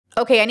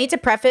Okay, I need to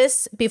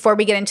preface before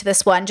we get into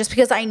this one, just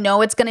because I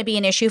know it's going to be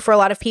an issue for a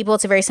lot of people.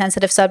 It's a very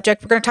sensitive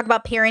subject. We're going to talk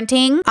about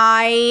parenting.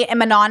 I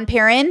am a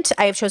non-parent.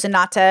 I have chosen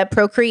not to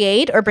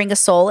procreate or bring a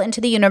soul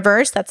into the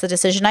universe. That's the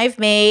decision I've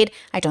made.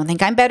 I don't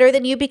think I'm better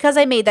than you because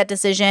I made that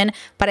decision,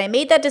 but I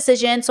made that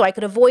decision so I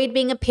could avoid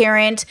being a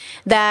parent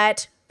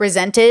that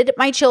resented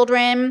my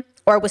children,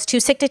 or was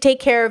too sick to take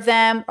care of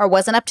them, or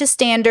wasn't up to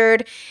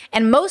standard.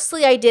 And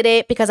mostly I did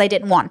it because I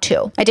didn't want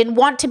to. I didn't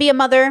want to be a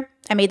mother.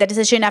 I made that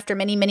decision after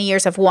many, many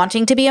years of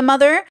wanting to be a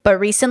mother. But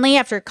recently,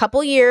 after a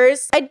couple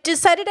years, I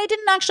decided I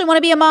didn't actually want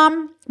to be a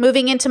mom.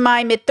 Moving into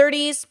my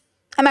mid-30s,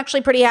 I'm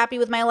actually pretty happy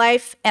with my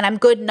life, and I'm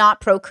good not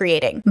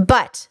procreating.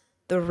 But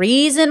the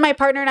reason my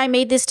partner and I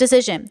made this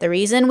decision, the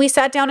reason we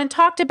sat down and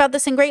talked about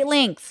this in great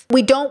length,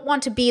 we don't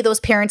want to be those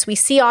parents we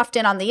see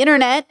often on the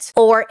internet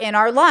or in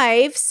our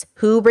lives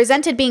who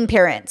resented being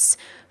parents,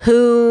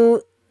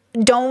 who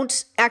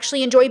don't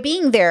actually enjoy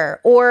being there,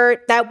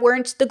 or that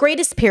weren't the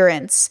greatest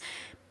parents.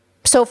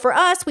 So for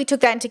us, we took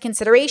that into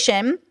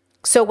consideration.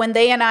 So when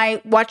they and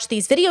I watched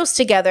these videos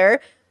together,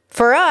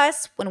 for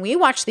us, when we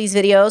watched these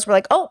videos, we're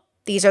like, oh,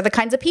 these are the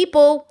kinds of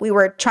people we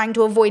were trying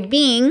to avoid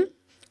being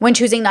when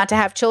choosing not to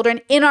have children.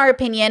 In our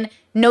opinion,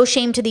 no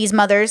shame to these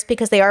mothers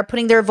because they are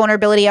putting their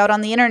vulnerability out on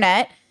the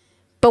internet.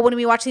 But when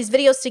we watched these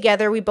videos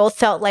together, we both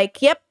felt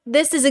like, yep,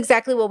 this is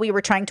exactly what we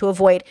were trying to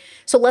avoid.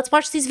 So let's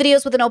watch these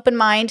videos with an open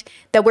mind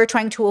that we're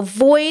trying to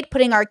avoid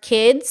putting our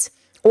kids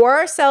or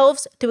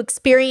ourselves through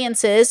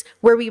experiences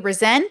where we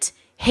resent,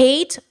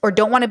 hate, or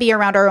don't want to be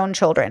around our own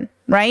children,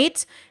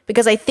 right?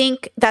 Because I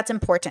think that's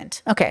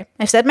important. Okay,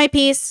 I've said my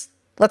piece.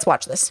 Let's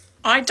watch this.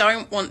 I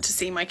don't want to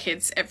see my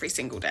kids every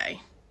single day.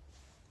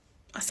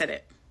 I said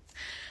it.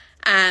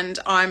 And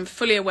I'm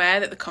fully aware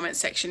that the comment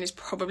section is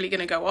probably going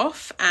to go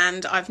off,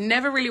 and I've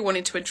never really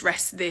wanted to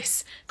address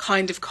this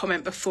kind of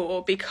comment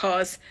before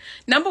because,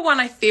 number one,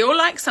 I feel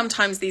like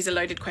sometimes these are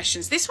loaded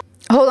questions.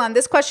 Hold on.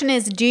 This question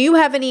is, do you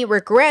have any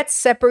regrets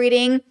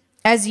separating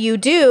as you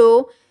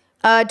do,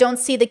 don't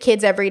see the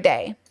kids every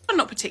day?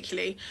 Not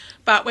particularly,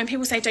 but when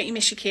people say, don't you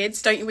miss your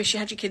kids? Don't you wish you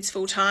had your kids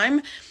full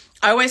time?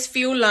 I always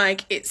feel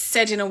like it's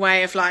said in a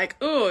way of like,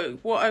 oh,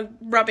 what a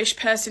rubbish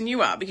person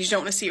you are because you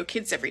don't want to see your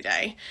kids every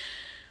day.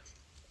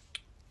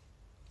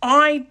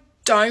 I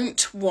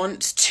don't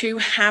want to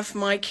have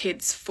my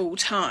kids full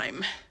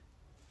time.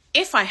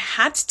 If I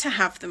had to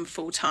have them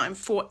full time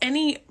for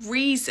any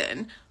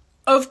reason,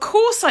 of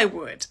course I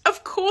would.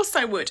 Of course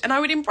I would. And I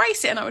would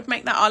embrace it and I would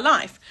make that our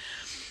life.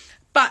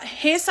 But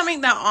here's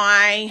something that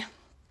I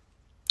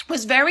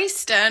was very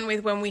stern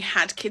with when we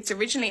had kids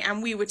originally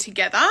and we were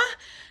together,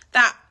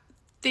 that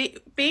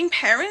being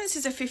parents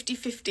is a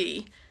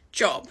 50-50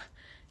 job.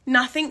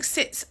 Nothing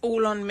sits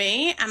all on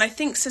me, and I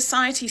think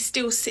society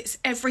still sits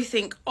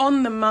everything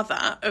on the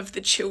mother of the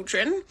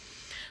children,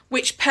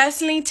 which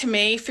personally to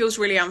me feels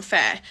really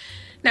unfair.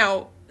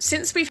 Now,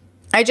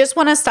 I just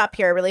want to stop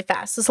here really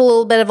fast. It's a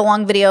little bit of a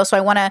long video, so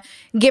I want to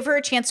give her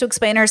a chance to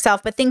explain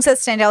herself, but things that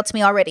stand out to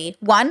me already.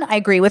 One, I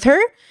agree with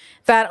her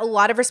that a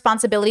lot of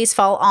responsibilities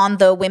fall on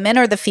the women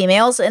or the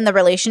females in the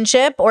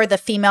relationship, or the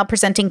female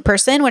presenting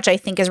person, which I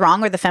think is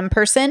wrong, or the femme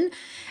person.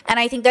 And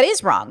I think that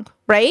is wrong,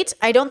 right?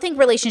 I don't think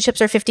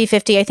relationships are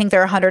 50-50. I think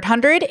they're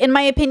 100-100 in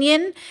my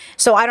opinion.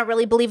 So I don't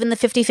really believe in the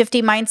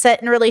 50-50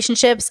 mindset in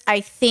relationships. I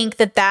think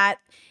that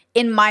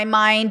in my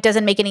mind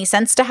doesn't make any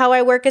sense to how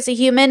I work as a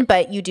human,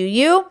 but you do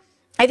you.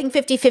 I think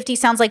 50-50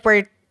 sounds like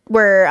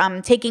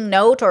we're taking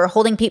note or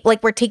holding people,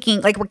 like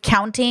we're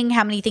counting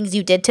how many things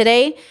you did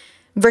today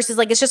versus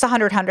like it's just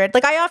 100-100.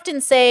 Like I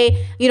often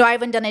say, you know, I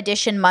haven't done a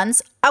dish in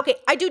months. Okay,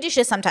 I do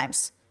dishes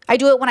sometimes. I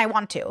do it when I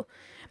want to.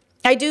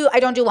 I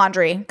don't do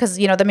laundry because,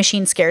 you know, the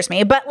machine scares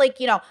me. But like,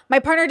 you know, my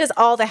partner does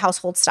all the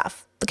household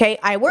stuff. Okay,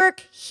 I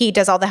work, he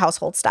does all the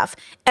household stuff.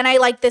 And I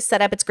like this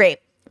setup. It's great.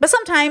 But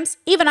sometimes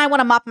even I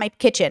want to mop my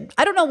kitchen.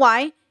 I don't know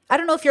why. I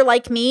don't know if you're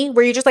like me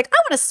where you're just like, I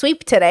want to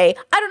sweep today.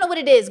 I don't know what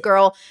it is,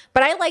 girl.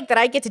 But I like that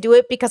I get to do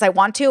it because I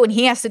want to and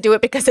he has to do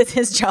it because it's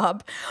his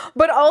job.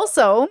 But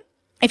also,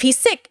 if he's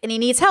sick and he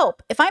needs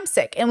help, if I'm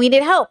sick and we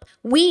need help,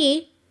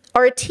 we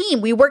are a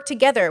team. We work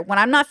together. When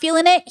I'm not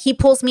feeling it, he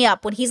pulls me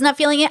up. When he's not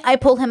feeling it, I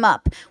pull him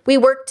up. We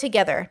work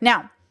together.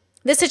 Now,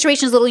 this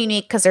situation is a little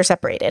unique because they're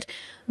separated.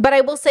 But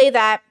I will say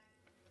that,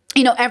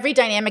 you know, every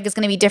dynamic is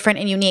going to be different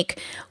and unique.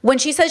 When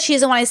she says she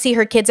doesn't want to see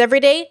her kids every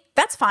day,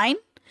 that's fine.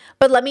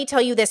 But let me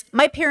tell you this.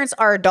 My parents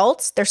are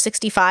adults. They're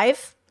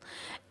 65,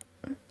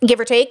 give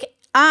or take.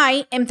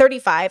 I am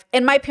 35,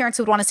 and my parents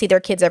would want to see their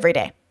kids every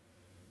day.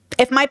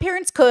 If my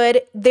parents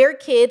could, their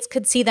kids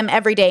could see them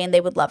every day and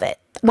they would love it.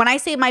 When I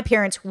say my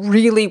parents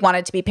really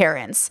wanted to be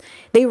parents,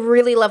 they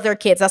really love their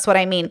kids. That's what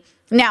I mean.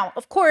 Now,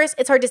 of course,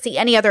 it's hard to see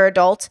any other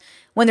adult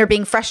when they're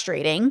being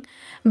frustrating.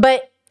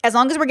 But as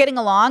long as we're getting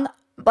along,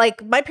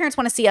 like my parents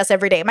want to see us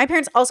every day. My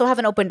parents also have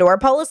an open door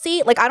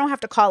policy. Like I don't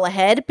have to call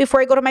ahead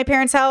before I go to my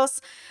parents' house.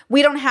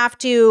 We don't have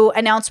to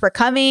announce we're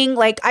coming.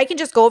 Like I can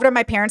just go over to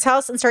my parents'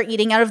 house and start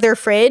eating out of their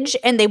fridge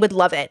and they would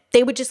love it.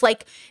 They would just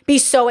like be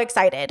so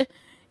excited.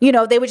 You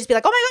know, they would just be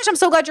like, oh my gosh, I'm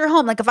so glad you're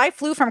home. Like if I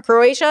flew from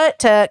Croatia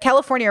to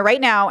California right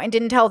now and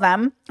didn't tell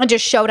them and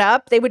just showed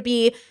up, they would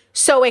be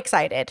so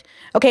excited.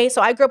 Okay.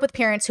 So I grew up with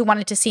parents who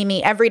wanted to see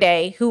me every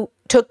day, who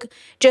took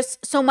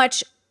just so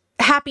much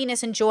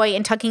happiness and joy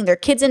in tucking their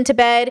kids into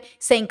bed,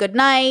 saying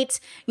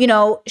goodnight, you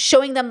know,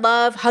 showing them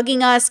love,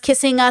 hugging us,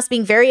 kissing us,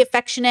 being very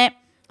affectionate.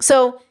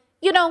 So,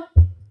 you know,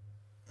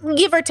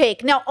 give or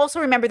take. Now, also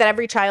remember that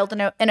every child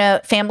in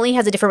a family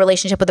has a different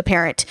relationship with a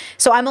parent.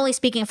 So I'm only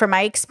speaking from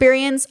my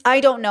experience. I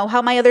don't know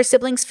how my other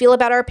siblings feel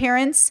about our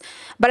parents,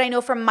 but I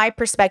know from my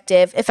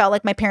perspective, it felt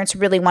like my parents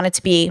really wanted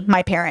to be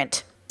my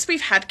parent. We've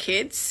had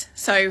kids.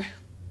 So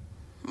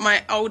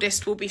my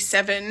oldest will be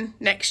 7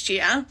 next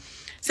year.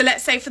 So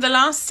let's say for the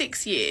last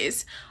 6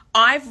 years,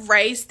 I've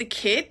raised the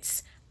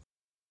kids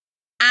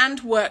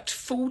and worked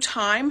full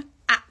time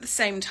at the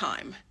same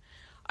time.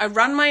 I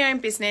run my own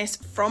business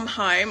from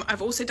home.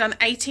 I've also done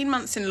 18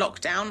 months in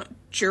lockdown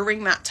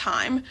during that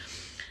time.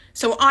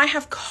 So I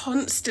have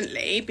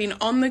constantly been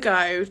on the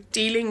go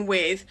dealing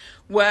with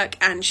work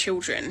and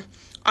children.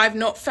 I've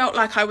not felt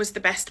like I was the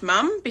best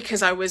mum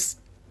because I was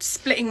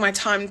splitting my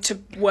time to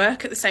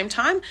work at the same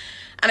time.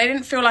 And I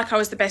didn't feel like I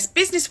was the best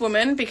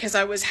businesswoman because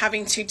I was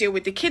having to deal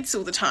with the kids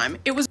all the time.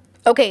 It was...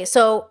 Okay,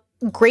 so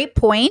great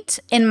point.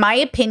 In my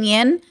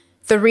opinion,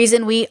 the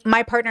reason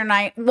my partner and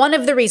I, one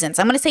of the reasons,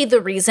 I'm going to say the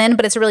reason,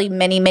 but it's really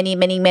many, many,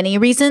 many, many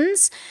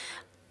reasons.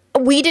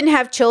 We didn't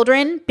have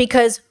children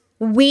because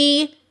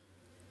we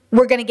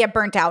were going to get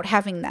burnt out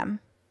having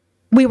them.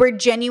 We were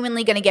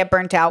genuinely going to get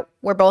burnt out.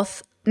 We're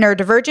both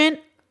neurodivergent,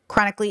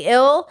 chronically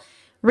ill.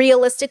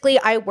 Realistically,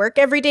 I work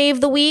every day of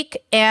the week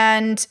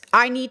and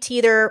I need to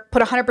either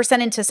put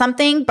 100% into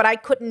something, but I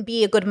couldn't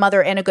be a good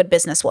mother and a good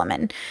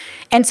businesswoman.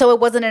 And so it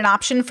wasn't an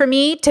option for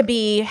me to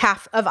be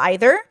half of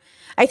either.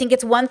 I think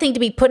it's one thing to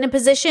be put in a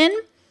position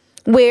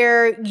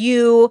where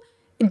you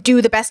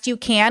do the best you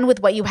can with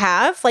what you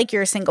have, like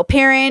you're a single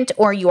parent,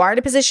 or you are in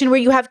a position where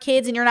you have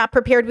kids and you're not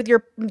prepared with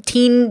your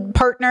teen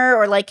partner,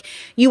 or like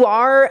you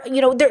are,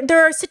 you know,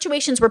 there are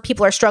situations where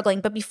people are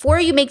struggling. But before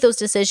you make those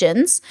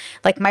decisions,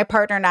 like my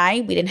partner and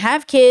I, we didn't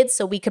have kids,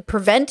 so we could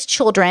prevent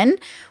children.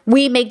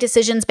 We make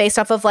decisions based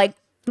off of like,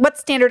 what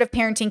standard of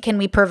parenting can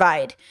we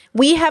provide?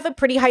 We have a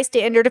pretty high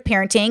standard of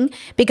parenting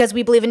because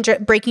we believe in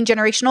breaking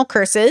generational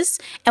curses,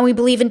 and we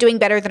believe in doing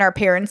better than our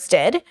parents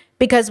did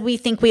because we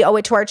think we owe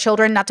it to our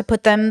children not to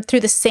put them through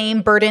the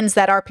same burdens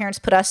that our parents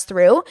put us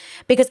through,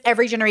 because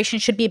every generation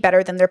should be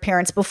better than their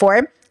parents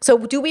before. So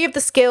do we have the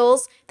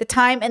skills, the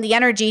time, and the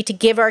energy to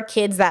give our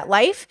kids that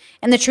life?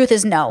 And the truth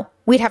is no.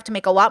 We'd have to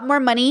make a lot more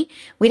money.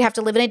 We'd have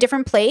to live in a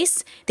different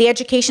place. The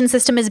education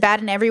system is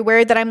bad in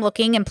everywhere that I'm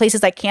looking, in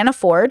places I can't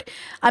afford.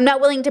 I'm not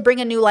willing to bring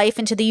a new life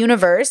into the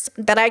universe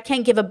that I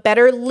can give a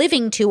better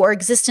living to or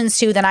existence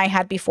to than I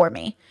had before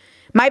me.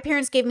 My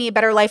parents gave me a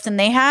better life than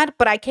they had,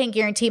 but I can't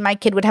guarantee my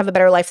kid would have a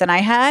better life than I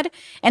had.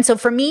 And so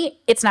for me,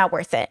 it's not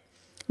worth it.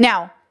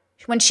 Now,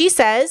 when she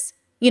says,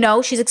 you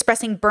know, she's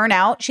expressing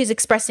burnout, she's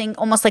expressing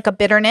almost like a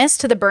bitterness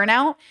to the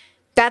burnout.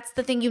 That's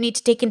the thing you need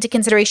to take into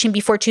consideration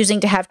before choosing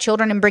to have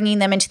children and bringing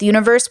them into the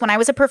universe. When I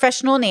was a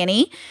professional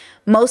nanny,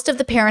 most of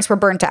the parents were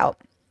burnt out.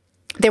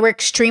 They were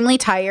extremely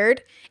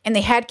tired and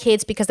they had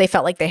kids because they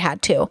felt like they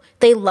had to.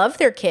 They loved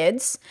their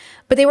kids,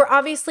 but they were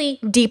obviously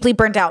deeply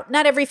burnt out.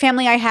 Not every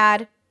family I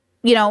had,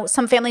 you know,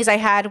 some families I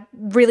had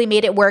really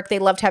made it work. They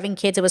loved having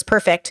kids. It was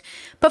perfect.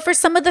 But for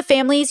some of the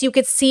families, you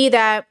could see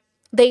that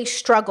they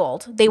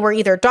struggled. They were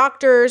either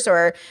doctors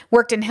or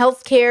worked in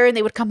healthcare, and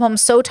they would come home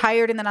so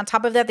tired. And then on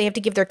top of that, they have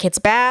to give their kids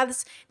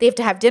baths. They have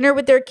to have dinner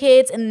with their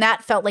kids. And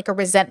that felt like a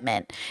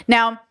resentment.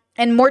 Now,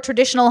 in more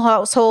traditional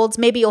households,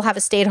 maybe you'll have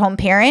a stay-at-home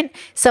parent,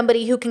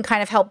 somebody who can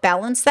kind of help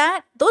balance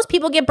that. Those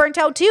people get burnt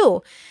out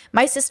too.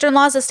 My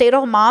sister-in-law is a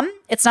stay-at-home mom.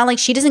 It's not like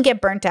she doesn't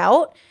get burnt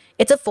out.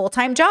 It's a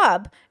full-time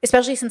job,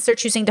 especially since they're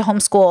choosing to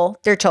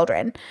homeschool their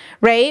children,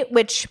 right?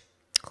 Which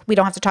we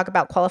don't have to talk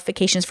about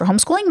qualifications for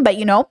homeschooling, but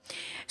you know,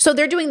 so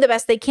they're doing the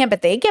best they can,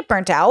 but they get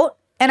burnt out.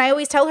 And I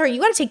always tell her,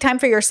 you got to take time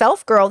for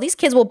yourself, girl. These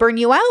kids will burn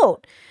you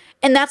out.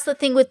 And that's the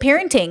thing with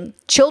parenting.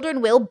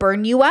 Children will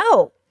burn you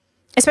out,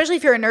 especially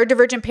if you're a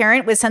neurodivergent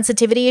parent with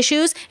sensitivity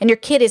issues and your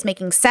kid is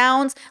making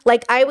sounds.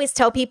 Like I always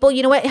tell people,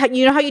 you know what,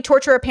 you know how you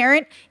torture a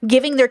parent?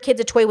 Giving their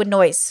kids a toy with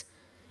noise.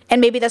 And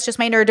maybe that's just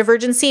my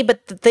neurodivergency,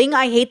 but the thing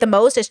I hate the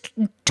most is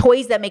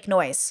toys that make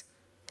noise.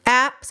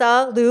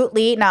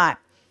 Absolutely not.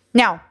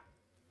 Now,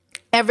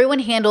 everyone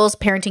handles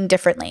parenting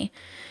differently.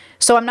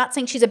 So I'm not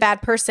saying she's a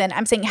bad person.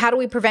 I'm saying, how do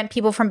we prevent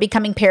people from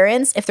becoming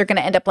parents if they're going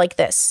to end up like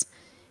this?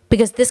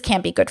 Because this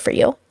can't be good for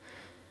you.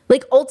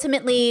 Like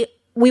ultimately,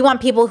 we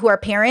want people who are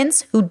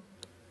parents who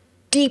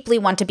deeply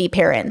want to be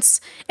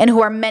parents and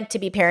who are meant to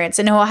be parents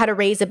and know how to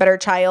raise a better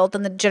child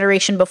than the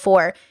generation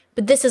before.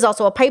 But this is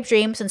also a pipe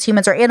dream since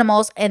humans are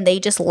animals and they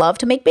just love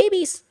to make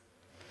babies.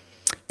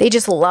 They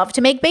just love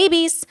to make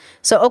babies.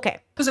 So, okay.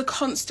 It was a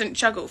constant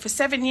juggle. For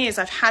 7 years,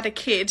 I've had a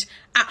kid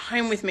at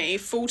home with me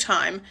full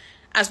time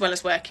as well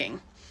as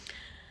working.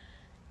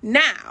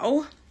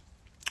 Now,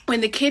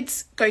 when the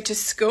kids go to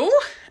school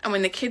and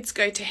when the kids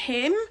go to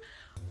him,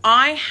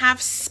 I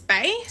have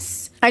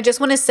space I just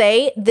want to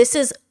say this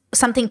is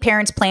something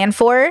parents plan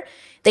for.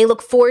 They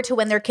look forward to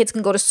when their kids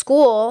can go to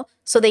school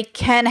so they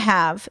can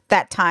have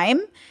that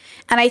time.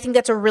 And I think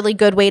that's a really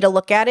good way to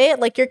look at it.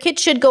 Like, your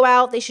kids should go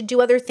out, they should do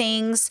other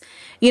things.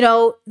 You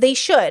know, they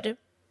should,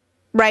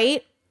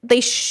 right?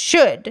 They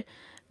should.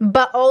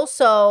 But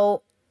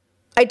also,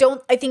 I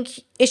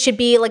think it should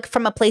be like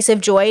from a place of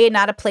joy and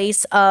not a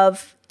place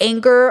of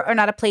anger, or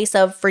not a place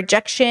of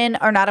rejection,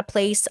 or not a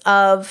place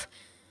of,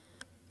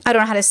 I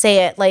don't know how to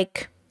say it,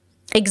 like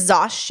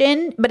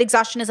exhaustion. But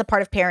exhaustion is a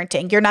part of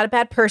parenting. You're not a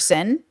bad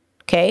person,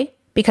 okay?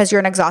 Because you're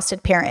an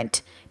exhausted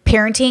parent.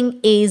 Parenting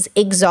is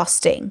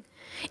exhausting.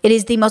 It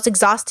is the most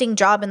exhausting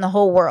job in the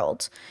whole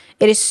world.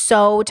 It is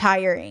so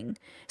tiring.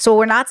 So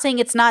we're not saying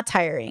it's not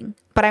tiring,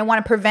 but I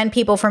want to prevent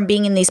people from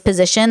being in these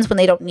positions when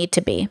they don't need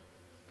to be.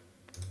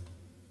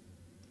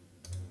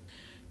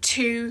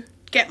 To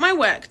get my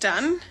work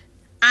done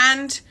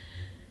and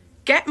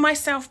get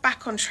myself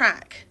back on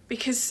track,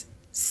 because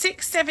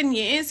 6-7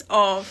 years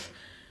of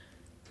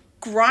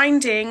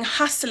grinding,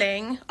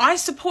 hustling, I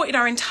supported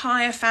our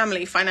entire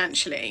family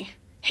financially.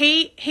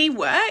 He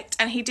worked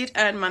and he did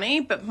earn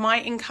money, but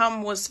my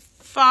income was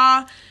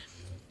far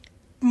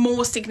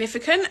more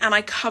significant, and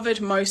I covered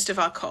most of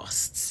our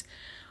costs.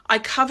 I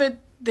covered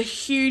the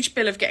huge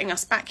bill of getting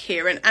us back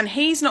here, and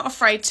he's not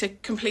afraid to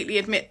completely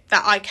admit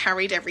that I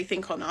carried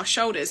everything on our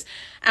shoulders.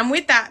 And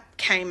with that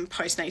came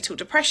postnatal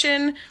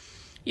depression,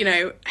 you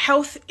know,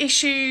 health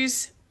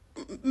issues,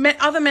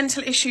 other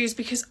mental issues,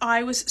 because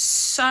I was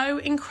so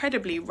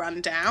incredibly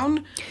run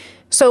down.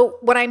 So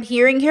what I'm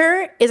hearing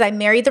here is I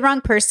married the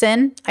wrong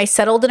person. I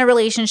settled in a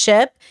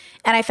relationship,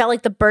 and I felt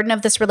like the burden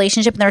of this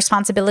relationship and the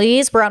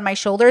responsibilities were on my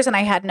shoulders, and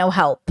I had no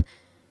help.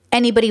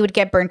 Anybody would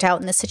get burnt out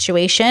in this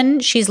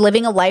situation. She's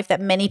living a life that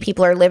many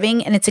people are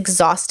living, and it's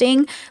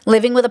exhausting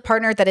living with a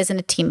partner that isn't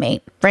a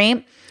teammate,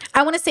 right?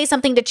 I want to say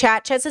something to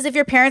Chat. Chat says, if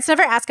your parents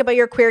never ask about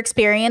your queer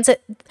experience,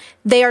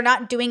 they are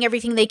not doing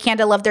everything they can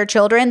to love their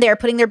children. They are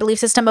putting their belief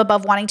system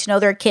above wanting to know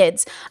their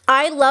kids.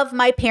 I love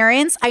my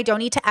parents. I don't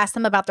need to ask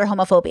them about their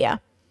homophobia.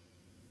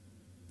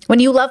 When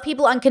you love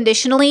people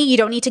unconditionally, you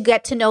don't need to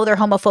get to know their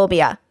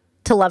homophobia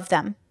to love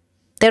them.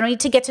 They don't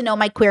need to get to know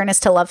my queerness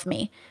to love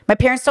me. My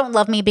parents don't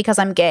love me because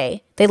I'm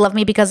gay. They love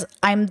me because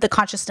I'm the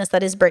consciousness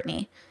that is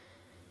Brittany.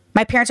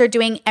 My parents are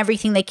doing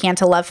everything they can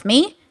to love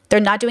me. They're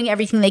not doing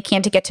everything they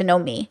can to get to know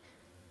me.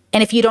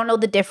 And if you don't know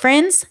the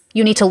difference,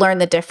 you need to learn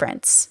the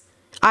difference.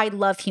 I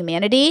love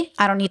humanity.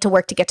 I don't need to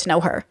work to get to know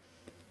her.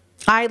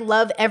 I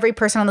love every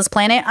person on this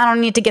planet. I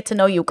don't need to get to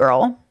know you,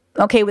 girl.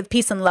 Okay, with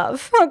peace and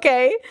love.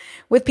 Okay,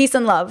 with peace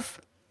and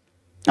love.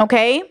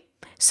 Okay,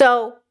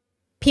 so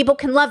people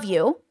can love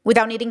you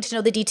without needing to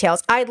know the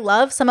details. I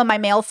love some of my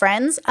male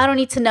friends. I don't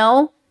need to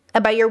know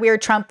about your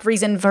weird Trump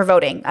reason for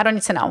voting. I don't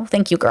need to know.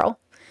 Thank you, girl.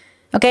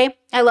 Okay,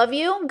 I love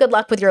you. Good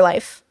luck with your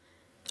life.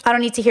 I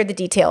don't need to hear the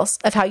details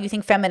of how you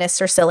think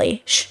feminists are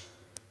silly. Shh.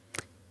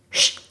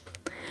 Shh.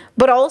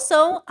 But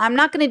also, I'm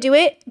not going to do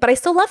it, but I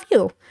still love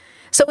you.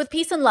 So with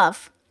peace and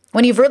love,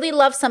 when you've really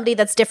loved somebody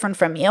that's different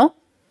from you,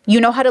 you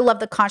know how to love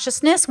the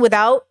consciousness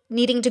without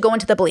needing to go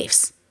into the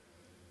beliefs.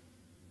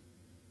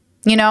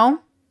 You know?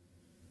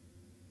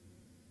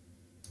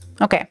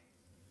 Okay.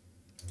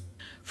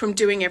 From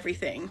doing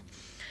everything.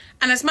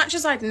 And as much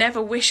as I'd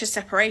never wish a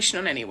separation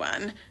on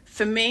anyone,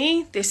 for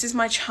me, this is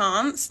my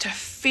chance to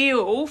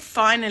feel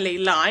finally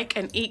like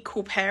an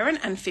equal parent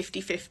and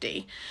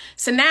 50-50.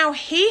 So now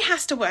he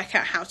has to work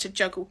out how to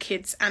juggle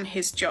kids and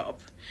his job.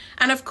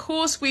 And of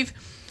course, we've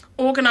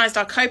organised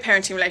our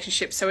co-parenting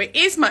relationship so it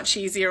is much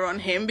easier on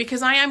him,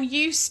 because I am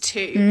used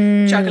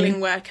to juggling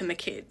work and the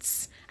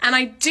kids. And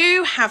I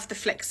do have the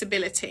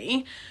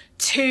flexibility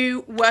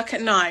to work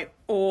at night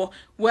or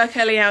work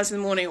early hours in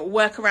the morning or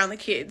work around the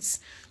kids.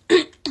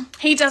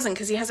 He doesn't,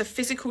 because he has a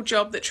physical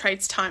job that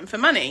trades time for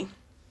money.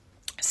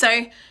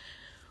 So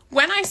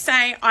when I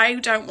say I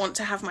don't want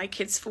to have my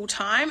kids full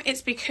time,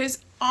 it's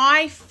because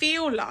I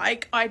feel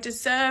like I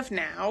deserve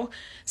now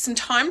some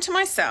time to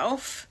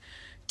myself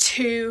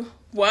to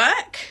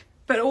work,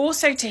 but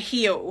also to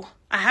heal.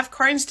 I have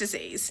Crohn's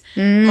disease.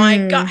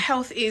 My gut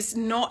health is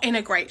not in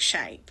a great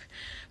shape.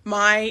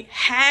 My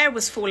hair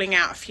was falling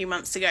out a few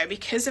months ago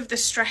because of the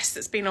stress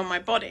that's been on my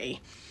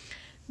body.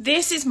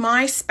 This is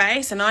my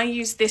space, and I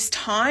use this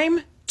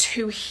time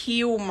to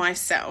heal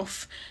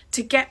myself,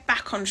 to get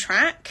back on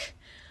track.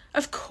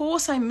 Of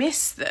course I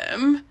miss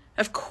them.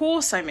 Of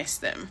course I miss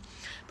them.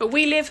 But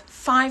we live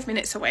 5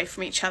 minutes away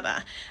from each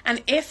other.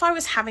 And if I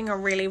was having a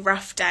really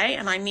rough day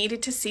and I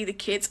needed to see the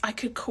kids, I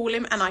could call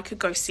him and I could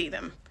go see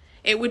them.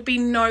 It would be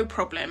no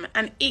problem.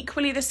 And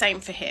equally the same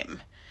for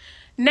him.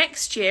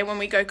 Next year, when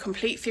we go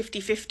complete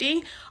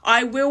 50-50,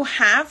 I will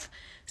have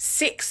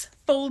 6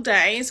 full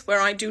days where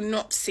I do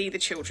not see the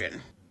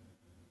children.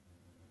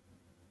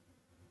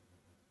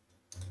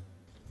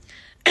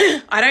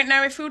 I don't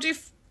know if we'll do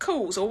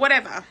calls or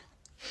whatever.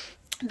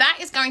 That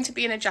is going to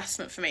be an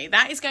adjustment for me.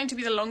 That is going to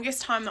be the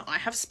longest time that I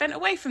have spent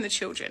away from the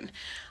children.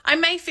 I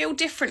may feel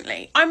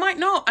differently. I might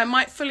not. I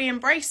might fully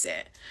embrace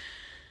it.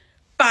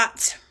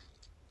 But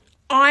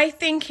I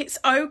think it's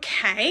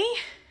okay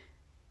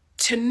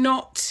to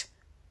not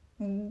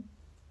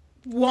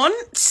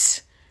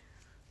want,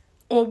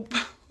 or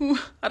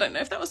I don't know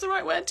if that was the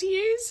right word to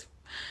use.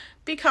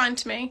 Be kind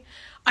to me.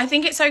 I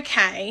think it's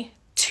okay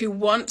to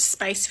want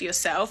space for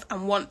yourself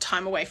and want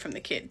time away from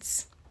the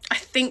kids. I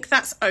think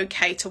that's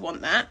okay to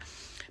want that,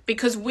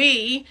 because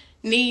we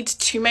need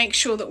to make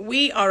sure that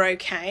we are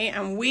okay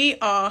and we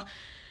are,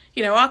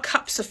 you know, our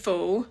cups are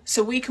full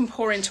so we can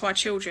pour into our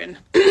children.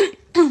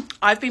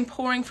 I've been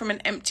pouring from an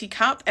empty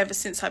cup ever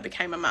since I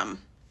became a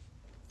mum.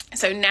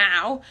 So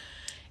now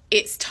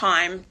it's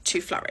time to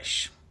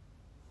flourish.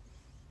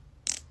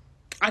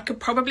 I could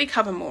probably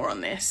cover more on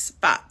this,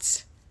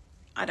 but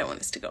I don't want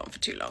this to go on for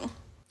too long.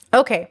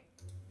 Okay.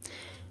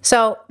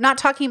 So not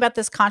talking about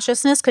this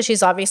consciousness, because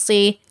she's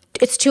obviously,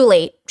 it's too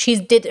late. She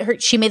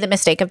made the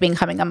mistake of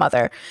becoming a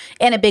mother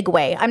in a big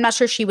way. I'm not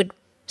sure she would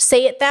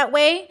say it that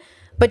way,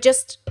 but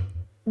just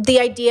the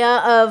idea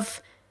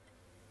of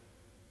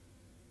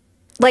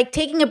like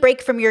taking a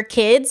break from your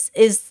kids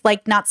is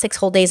like not 6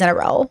 whole days in a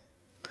row,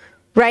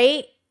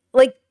 right?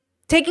 Like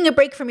taking a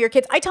break from your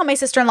kids. I tell my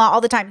sister-in-law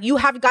all the time, you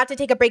have got to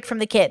take a break from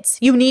the kids.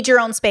 You need your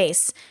own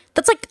space.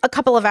 That's like a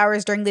couple of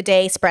hours during the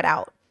day spread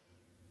out,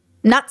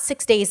 not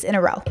 6 days in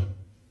a row.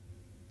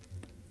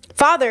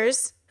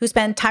 Fathers who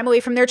spend time away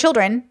from their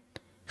children,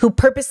 who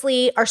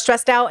purposely are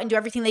stressed out and do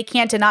everything they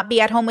can to not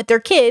be at home with their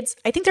kids,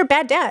 I think they're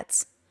bad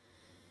dads.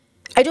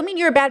 I don't mean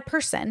you're a bad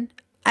person.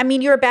 I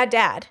mean you're a bad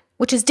dad,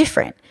 which is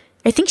different.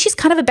 I think she's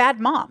kind of a bad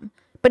mom,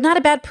 but not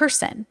a bad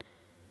person,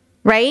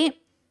 right?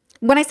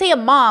 When I say a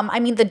mom,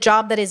 I mean the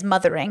job that is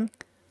mothering.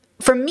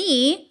 For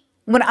me,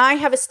 when I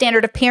have a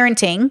standard of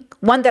parenting,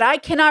 one that I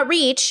cannot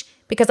reach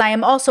because I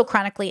am also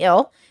chronically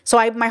ill, so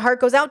my heart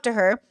goes out to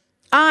her,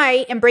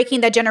 I am breaking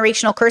that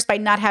generational curse by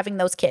not having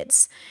those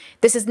kids.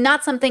 This is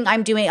not something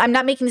I'm doing. I'm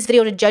not making this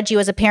video to judge you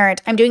as a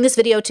parent. I'm doing this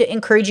video to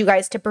encourage you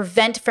guys to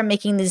prevent from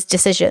making these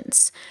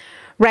decisions,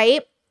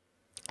 right?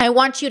 I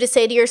want you to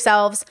say to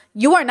yourselves,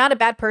 you are not a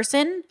bad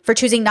person for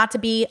choosing not to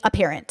be a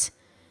parent.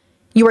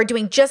 You are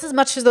doing just as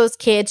much for those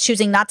kids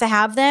choosing not to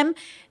have them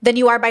than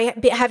you are by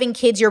having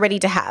kids you're ready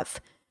to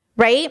have,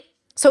 right?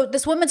 So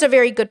this woman's a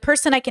very good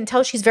person. I can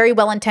tell she's very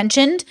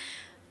well-intentioned,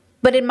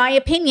 but in my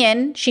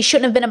opinion, she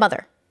shouldn't have been a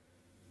mother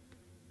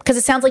because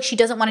it sounds like she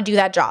doesn't want to do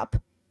that job,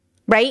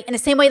 right? In the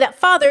same way that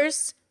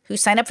fathers who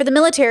sign up for the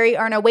military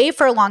are away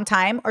for a long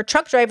time, or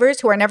truck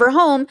drivers who are never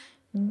home,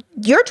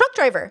 you're a truck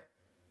driver.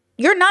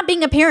 You're not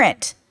being a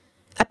parent.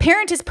 A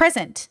parent is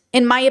present.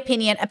 In my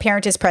opinion, a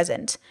parent is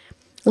present.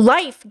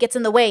 Life gets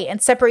in the way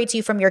and separates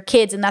you from your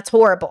kids, and that's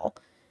horrible.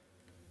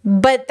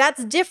 But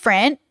that's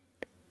different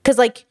because,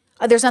 like,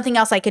 there's nothing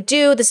else I could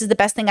do. This is the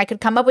best thing I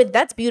could come up with.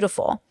 That's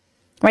beautiful,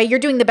 right? You're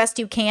doing the best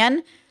you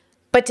can.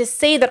 But to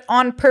say that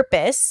on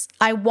purpose,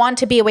 I want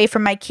to be away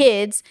from my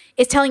kids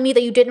is telling me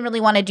that you didn't really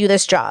want to do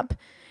this job.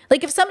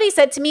 Like if somebody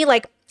said to me,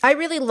 like, I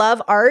really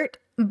love art,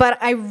 but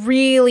I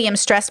really am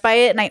stressed by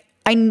it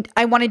and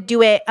I want to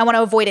do it. I want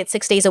to avoid it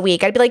 6 days a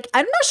week. I'd be like,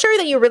 I'm not sure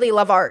that you really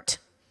love art.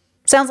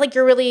 Sounds like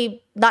you're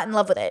really not in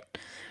love with it,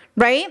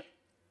 right?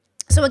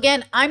 So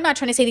again, I'm not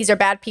trying to say these are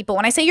bad people.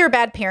 When I say you're a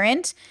bad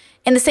parent,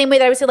 in the same way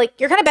that I would say, like,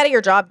 you're kind of bad at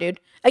your job, dude.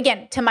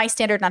 Again, to my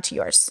standard, not to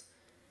yours.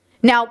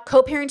 Now,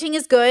 co-parenting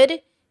is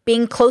good.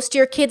 Being close to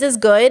your kids is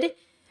good.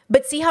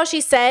 But see how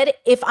she said,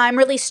 if I'm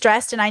really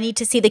stressed and I need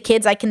to see the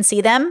kids, I can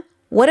see them.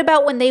 What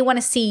about when they want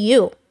to see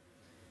you?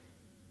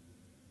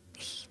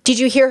 Did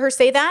you hear her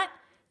say that?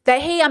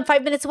 That, hey, I'm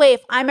 5 minutes away.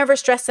 If I'm ever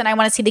stressed and I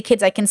want to see the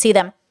kids, I can see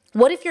them.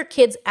 What if your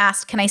kids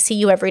asked, can I see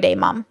you every day,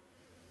 Mom?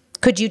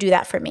 Could you do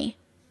that for me?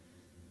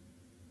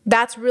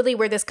 That's really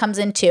where this comes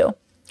into.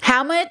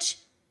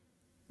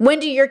 When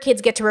do your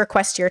kids get to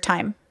request your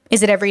time?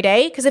 Is it every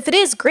day? Because if it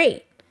is,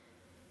 great,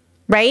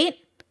 right?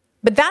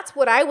 But that's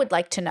what I would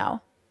like to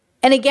know.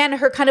 And again,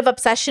 her kind of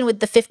obsession with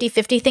the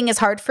 50-50 thing is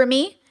hard for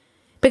me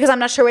because I'm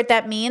not sure what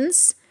that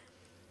means.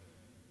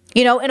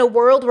 You know, in a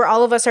world where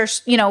all of us are,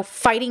 you know,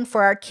 fighting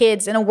for our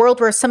kids, in a world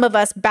where some of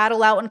us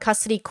battle out in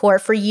custody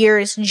court for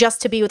years just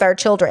to be with our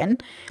children,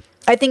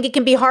 I think it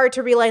can be hard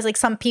to realize like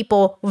some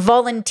people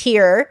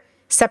volunteer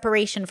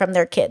separation from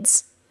their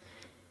kids.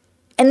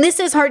 And this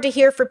is hard to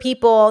hear for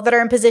people that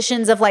are in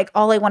positions of like,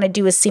 all I want to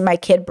do is see my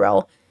kid,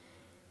 bro.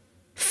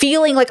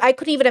 Feeling like I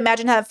couldn't even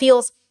imagine how it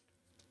feels.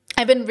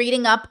 I've been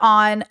reading up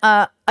on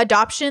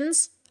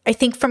adoptions, I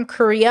think from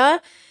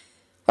Korea,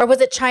 or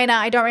was it China?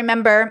 I don't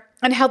remember.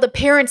 And how the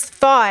parents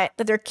thought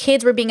that their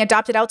kids were being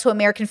adopted out to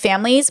American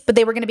families, but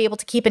they were going to be able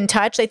to keep in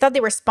touch. They thought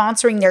they were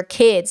sponsoring their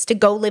kids to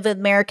go live with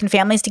American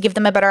families to give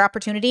them a better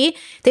opportunity.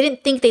 They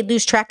didn't think they'd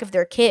lose track of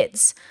their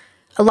kids.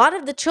 A lot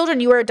of the children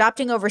you are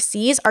adopting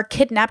overseas are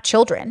kidnapped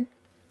children.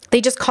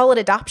 They just call it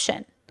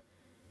adoption.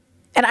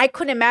 And I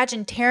couldn't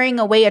imagine tearing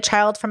away a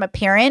child from a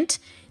parent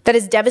that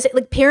is devastated.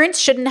 Like, parents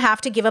shouldn't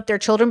have to give up their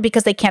children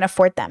because they can't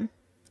afford them.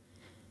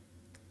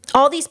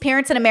 All these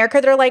parents in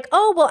America, they're like,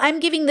 oh, well, I'm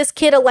giving this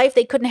kid a life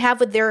they couldn't have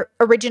with their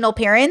original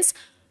parents.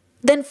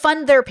 Then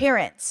fund their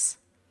parents.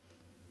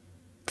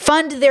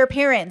 Fund their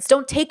parents.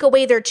 Don't take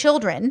away their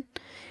children.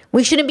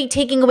 We shouldn't be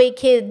taking away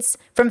kids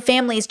from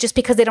families just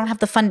because they don't have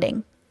the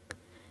funding.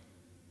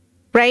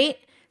 right?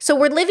 So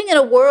we're living in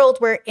a world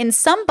where in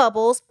some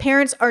bubbles,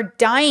 parents are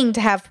dying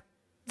to have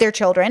their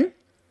children.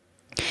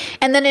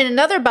 And then in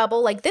another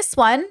bubble like this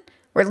one,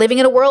 we're living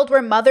in a world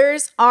where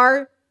mothers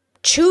are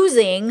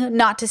choosing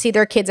not to see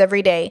their kids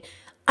every day.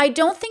 I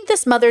don't think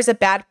this mother's a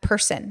bad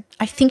person.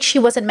 I think she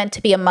wasn't meant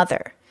to be a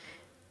mother.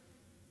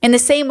 In the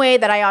same way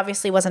that I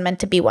obviously wasn't meant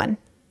to be one.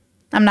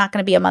 I'm not going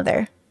to be a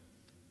mother.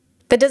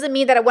 That doesn't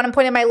mean that at one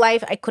point in my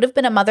life I could have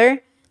been a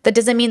mother. That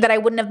doesn't mean that I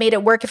wouldn't have made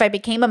it work if I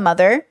became a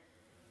mother.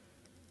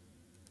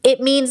 It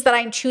means that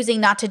I'm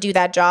choosing not to do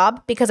that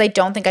job because I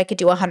don't think I could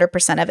do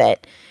 100% of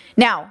it.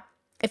 Now,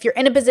 if you're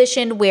in a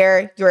position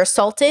where you're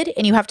assaulted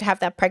and you have to have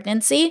that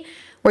pregnancy,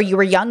 where you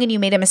were young and you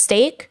made a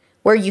mistake,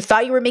 where you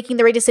thought you were making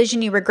the right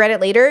decision, you regret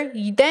it later,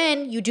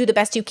 then you do the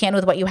best you can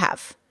with what you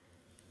have,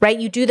 right?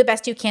 You do the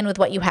best you can with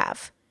what you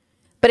have.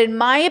 But in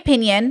my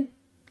opinion,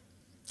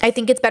 I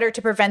think it's better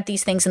to prevent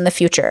these things in the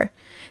future.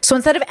 So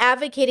instead of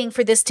advocating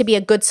for this to be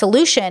a good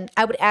solution,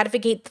 I would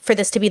advocate for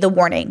this to be the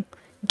warning.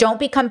 Don't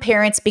become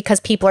parents because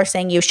people are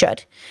saying you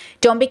should.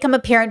 Don't become a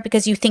parent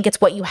because you think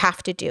it's what you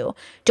have to do.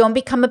 Don't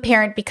become a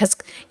parent because,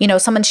 you know,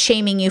 someone's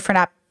shaming you for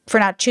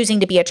not choosing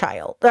to be a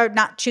child or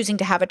not choosing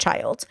to have a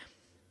child.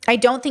 I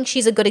don't think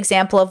she's a good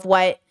example of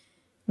what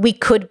we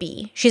could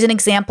be. She's an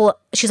example.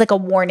 She's like a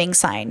warning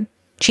sign.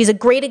 She's a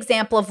great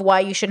example of why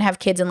you shouldn't have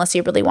kids unless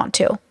you really want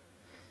to.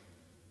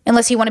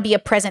 Unless you want to be a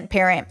present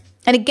parent.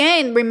 And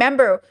again,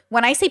 remember,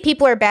 when I say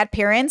people are bad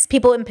parents,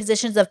 people in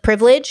positions of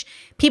privilege,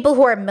 people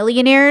who are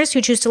millionaires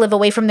who choose to live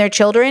away from their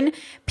children,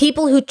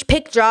 people who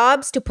pick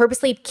jobs to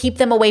purposely keep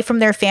them away from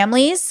their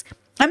families,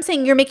 I'm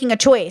saying you're making a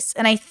choice.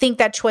 And I think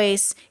that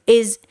choice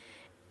is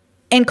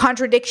in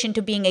contradiction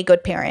to being a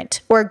good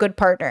parent or a good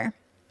partner.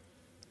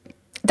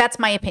 That's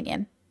my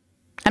opinion.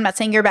 I'm not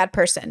saying you're a bad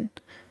person.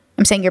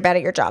 I'm saying you're bad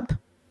at your job,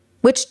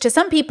 which to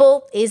some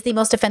people is the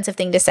most offensive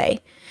thing to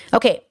say.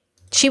 Okay.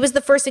 She was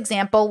the first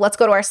example. Let's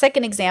go to our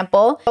second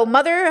example. So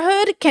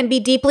motherhood can be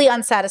deeply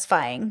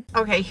unsatisfying.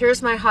 Okay,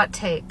 here's my hot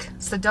take,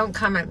 so don't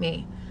come at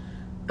me.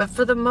 But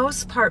for the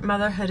most part,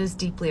 motherhood is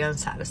deeply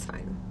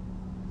unsatisfying.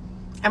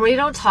 And we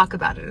don't talk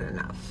about it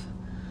enough.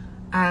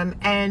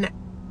 And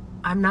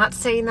I'm not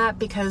saying that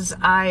because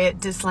I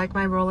dislike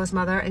my role as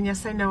mother. And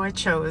yes, I know I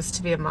chose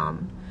to be a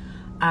mom.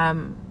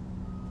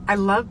 I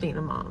love being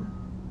a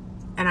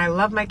mom. And I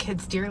love my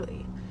kids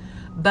dearly.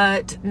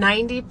 But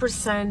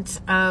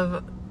 90%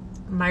 of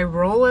my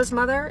role as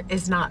mother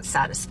is not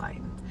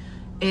satisfying.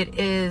 It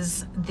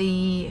is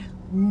the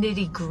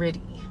nitty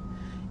gritty.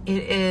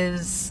 It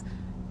is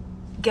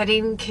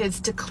getting kids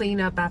to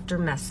clean up after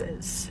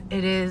messes.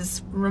 It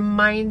is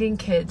reminding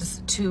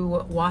kids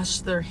to wash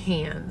their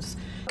hands.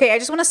 Okay, I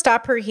just want to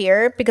stop her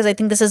here because I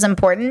think this is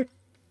important.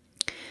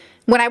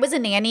 When I was a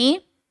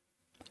nanny,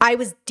 I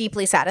was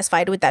deeply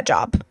satisfied with that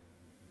job.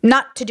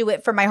 Not to do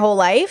it for my whole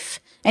life.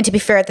 And to be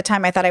fair, at the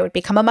time, I thought I would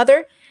become a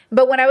mother.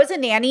 But when I was a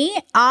nanny,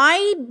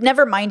 I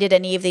never minded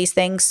any of these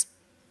things.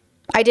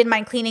 I didn't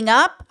mind cleaning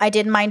up. I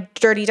didn't mind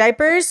dirty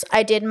diapers.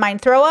 I didn't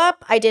mind throw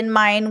up. I didn't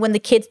mind when the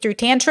kids threw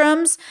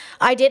tantrums.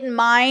 I didn't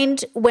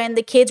mind when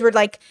the kids were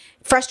like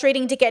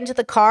frustrating to get into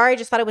the car. I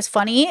just thought it was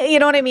funny. You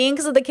know what I mean?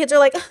 Because the kids are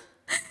like,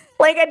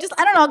 I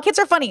don't know. Kids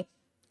are funny.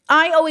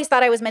 I always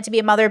thought I was meant to be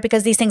a mother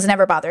because these things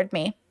never bothered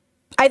me.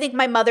 I think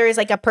my mother is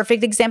like a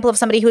perfect example of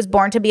somebody who was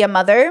born to be a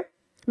mother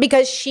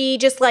because she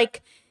just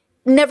like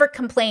never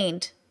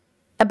complained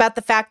about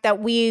the fact that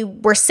we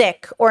were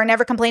sick or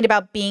never complained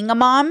about being a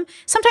mom.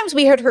 Sometimes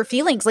we hurt her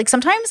feelings. Like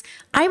sometimes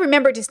I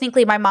remember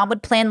distinctly my mom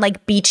would plan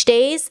like beach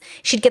days.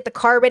 She'd get the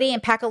car ready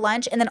and pack a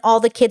lunch and then all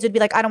the kids would be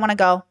like, I don't want to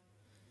go.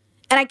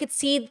 And I could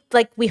see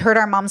like we hurt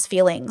our mom's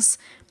feelings.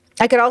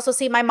 I could also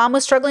see my mom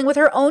was struggling with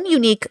her own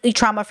unique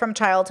trauma from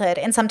childhood.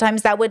 And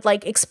sometimes that would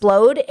like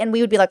explode and we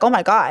would be like, oh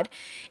my God.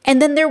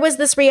 And then there was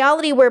this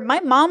reality where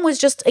my mom was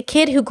just a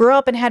kid who grew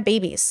up and had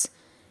babies.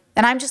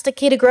 And I'm just a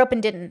kid who grew up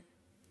and didn't.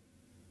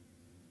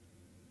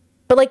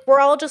 But like, we're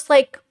all just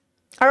like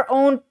our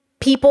own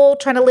people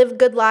trying to live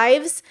good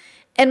lives.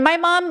 And my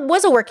mom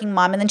was a working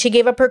mom and then she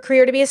gave up her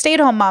career to be a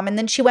stay-at-home mom. And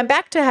then she went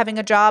back to having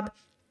a job.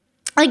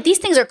 Like these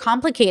things are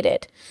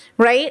complicated,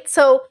 right?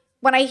 So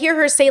when I hear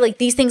her say like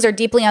these things are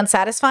deeply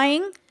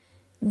unsatisfying,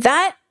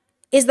 that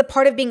is the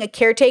part of being a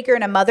caretaker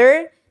and a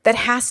mother that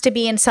has to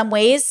be in some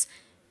ways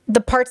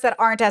the parts that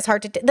aren't as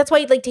hard to that's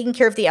why like taking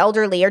care of the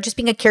elderly or just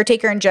being a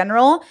caretaker in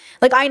general.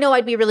 Like I know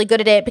I'd be really good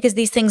at it because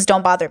these things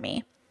don't bother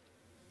me.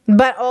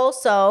 But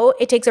also,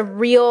 it takes a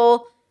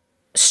real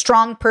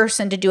strong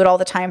person to do it all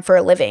the time for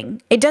a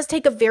living. It does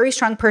take a very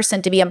strong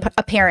person to be a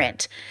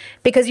parent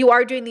because you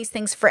are doing these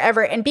things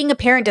forever. And being a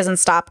parent doesn't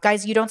stop.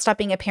 Guys, you don't stop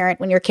being a parent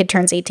when your kid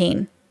turns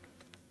 18.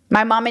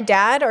 My mom and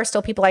dad are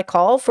still people I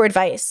call for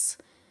advice.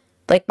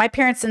 Like my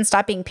parents didn't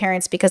stop being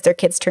parents because their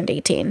kids turned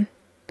 18.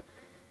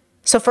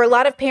 So for a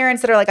lot of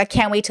parents that are like, I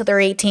can't wait till they're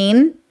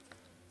 18.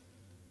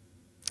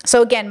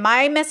 So again,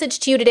 my message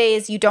to you today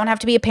is you don't have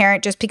to be a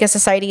parent just because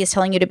society is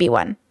telling you to be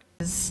one.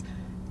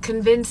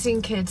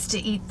 Convincing kids to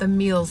eat the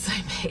meals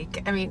I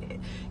make. I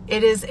mean,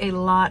 it is a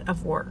lot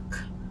of work.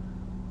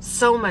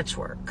 So much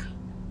work.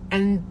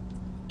 And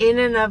in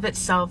and of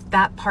itself,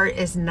 that part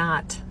is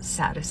not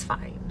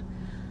satisfying.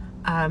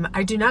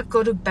 I do not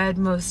go to bed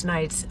most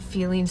nights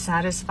feeling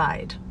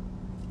satisfied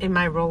in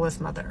my role as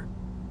mother.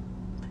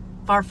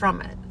 Far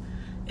from it.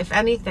 If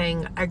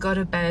anything, I go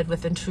to bed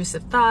with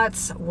intrusive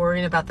thoughts,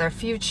 worrying about their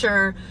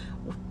future,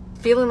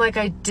 feeling like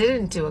I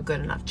didn't do a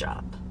good enough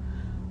job.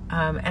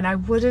 And I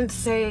wouldn't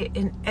say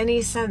in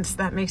any sense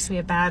that makes me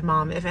a bad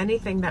mom. If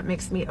anything, that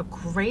makes me a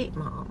great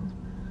mom.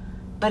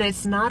 But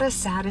it's not a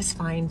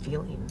satisfying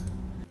feeling.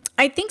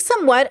 I think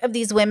somewhat of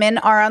these women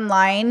are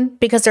online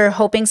because they're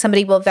hoping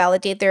somebody will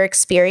validate their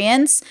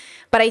experience.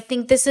 But I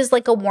think this is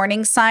like a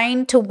warning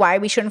sign to why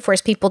we shouldn't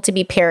force people to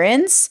be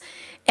parents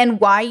and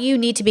why you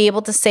need to be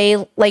able to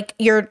say, like,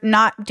 you're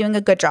not doing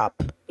a good job.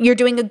 You're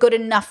doing a good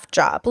enough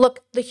job.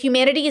 Look, the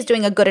humanity is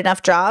doing a good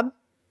enough job,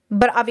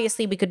 but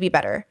obviously we could be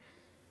better.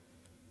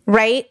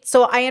 Right?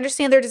 So I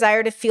understand their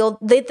desire to feel,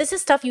 this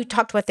is stuff you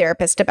talk to a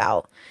therapist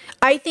about.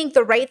 I think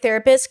the right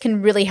therapist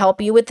can really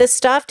help you with this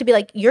stuff to be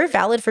like, you're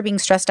valid for being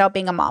stressed out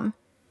being a mom.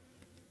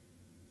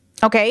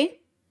 Okay?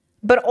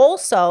 But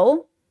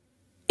also,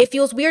 it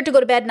feels weird to go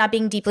to bed not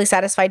being deeply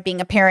satisfied being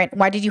a parent.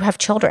 Why did you have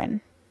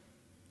children?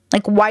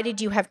 Like, why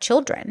did you have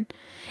children?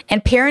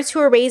 And parents who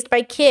are raised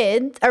by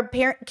kids, or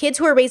kids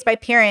who are raised by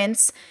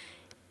parents,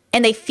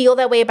 and they feel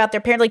that way about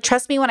their parents, like,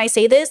 trust me when I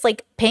say this,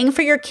 like, paying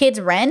for your kids'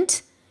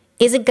 rent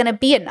isn't going to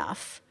be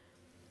enough.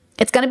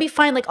 It's going to be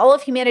fine. Like, all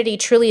of humanity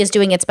truly is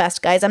doing its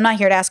best, guys. I'm not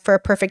here to ask for a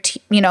perfect,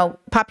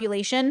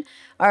 population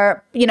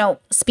or,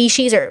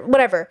 species or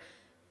whatever.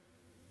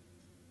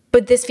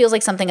 But this feels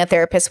like something a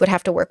therapist would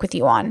have to work with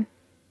you on.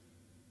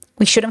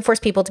 We shouldn't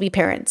force people to be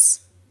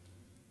parents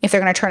if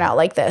they're going to turn out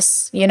like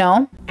this,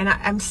 And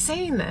I'm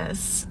saying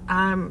this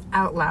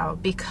out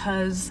loud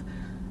because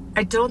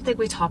I don't think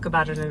we talk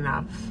about it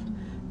enough.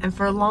 And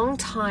for a long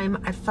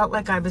time, I felt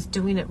like I was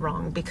doing it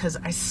wrong because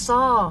I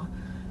saw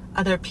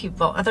other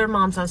people, other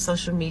moms on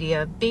social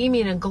media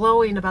beaming and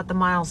glowing about the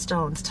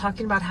milestones,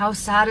 talking about how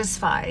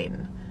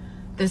satisfying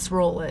this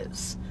role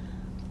is,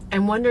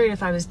 and wondering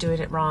if I was doing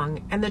it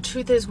wrong. And the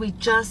truth is, we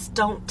just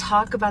don't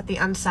talk about the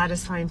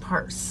unsatisfying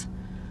parts.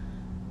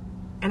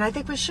 And I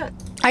think we should.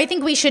 I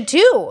think we should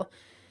too.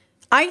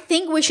 I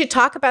think we should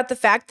talk about the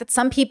fact that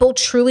some people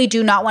truly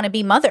do not want to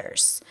be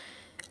mothers.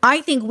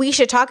 I think we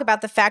should talk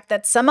about the fact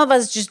that some of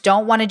us just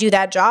don't want to do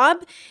that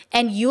job,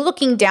 and you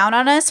looking down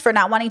on us for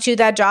not wanting to do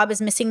that job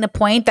is missing the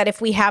point that if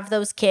we have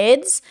those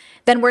kids,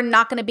 then we're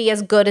not going to be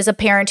as good as a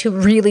parent who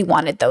really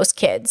wanted those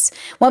kids.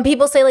 When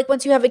people say, like,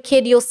 once you have a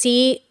kid, you'll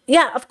see,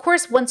 yeah, of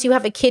course, once you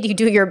have a kid, you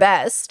do your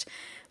best,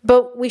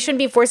 but we shouldn't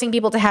be forcing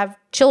people to have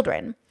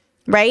children,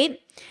 right?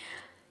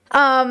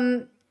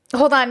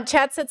 Hold on.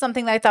 Chad said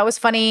something that I thought was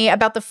funny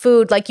about the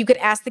food. Like, you could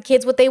ask the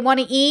kids what they want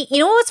to eat. You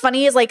know what's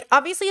funny is, like,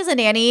 obviously as a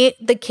nanny,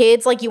 the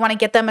kids, like, you want to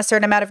get them a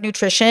certain amount of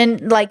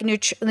nutrition, like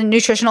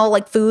nutritional,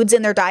 like, foods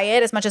in their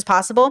diet as much as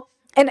possible.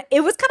 And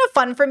it was kind of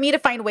fun for me to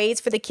find ways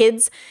for the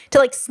kids to,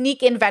 like,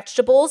 sneak in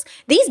vegetables.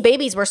 These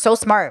babies were so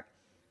smart.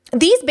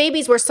 These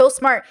babies were so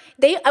smart.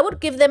 I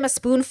would give them a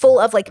spoonful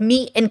of, like,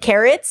 meat and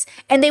carrots,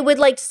 and they would,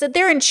 like, sit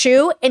there and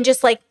chew and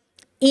just, like,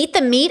 eat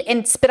the meat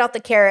and spit out the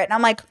carrot. And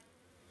I'm like,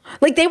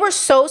 they were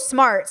so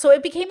smart. So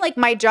it became like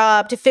my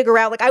job to figure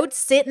out, like, I would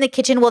sit in the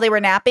kitchen while they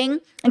were napping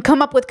and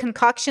come up with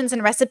concoctions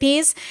and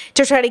recipes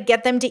to try to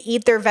get them to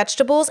eat their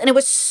vegetables. And it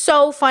was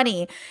so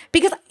funny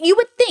because you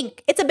would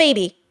think it's a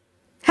baby.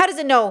 How does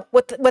it know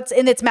what's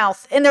in its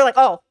mouth? And they're like,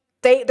 oh,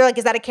 they're like,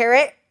 is that a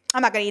carrot?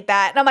 I'm not going to eat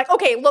that. And I'm like,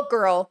 okay, look,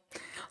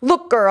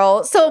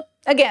 girl. So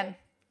again,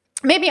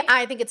 maybe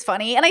I think it's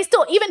funny. And I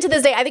still, even to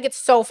this day, I think it's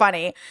so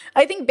funny.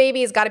 I think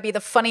babies got to be the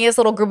funniest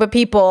little group of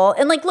people.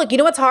 And, like, look, you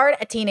know what's hard?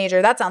 A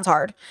teenager. That sounds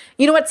hard.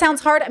 You know what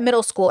sounds hard? A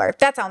middle schooler.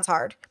 That sounds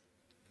hard.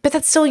 But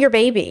that's still your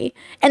baby.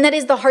 And that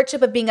is the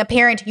hardship of being a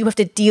parent. You have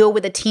to deal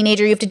with a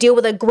teenager. You have to deal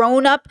with a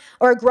grown-up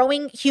or a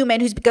growing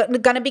human who's going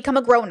to become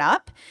a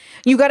grown-up.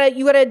 You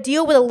gotta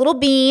deal with a little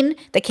being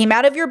that came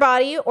out of your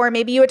body, or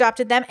maybe you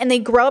adopted them, and they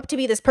grow up to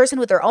be this person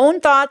with their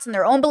own thoughts and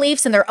their own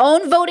beliefs and their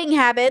own voting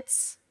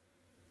habits.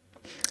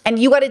 And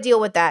you got to deal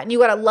with that. And you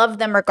got to love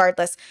them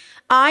regardless.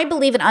 I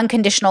believe in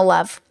unconditional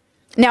love.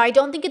 Now, I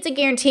don't think it's a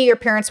guarantee your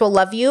parents will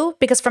love you,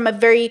 because from a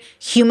very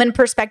human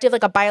perspective,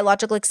 like a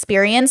biological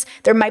experience,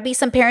 there might be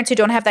some parents who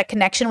don't have that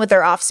connection with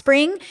their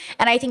offspring.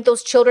 And I think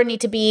those children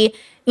need to be,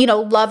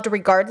 loved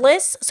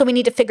regardless. So we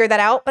need to figure that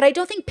out. But I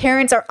don't think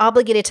parents are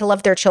obligated to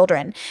love their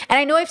children. And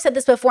I know I've said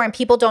this before and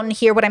people don't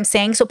hear what I'm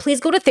saying. So please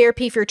go to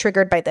therapy if you're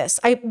triggered by this.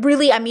 I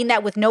mean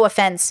that with no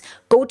offense.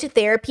 Go to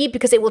therapy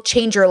because it will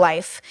change your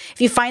life.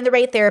 If you find the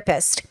right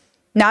therapist.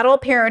 Not all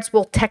parents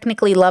will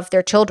technically love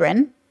their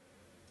children,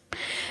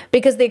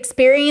 because the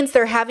experience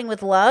they're having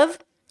with love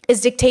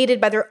is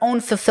dictated by their own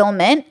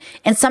fulfillment.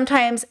 And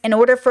sometimes in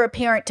order for a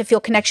parent to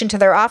feel connection to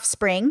their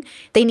offspring,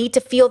 they need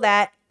to feel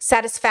that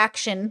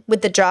satisfaction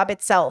with the job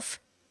itself.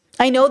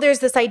 I know there's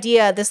this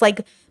idea, this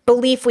like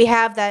belief we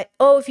have that,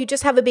 oh, if you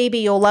just have a baby,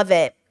 you'll love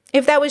it.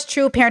 If that was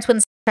true, parents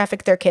wouldn't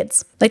traffic their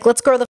kids. Like, let's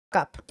grow the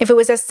fuck up. If it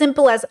was as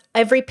simple as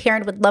every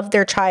parent would love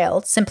their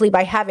child simply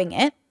by having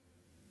it,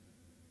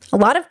 A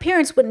lot of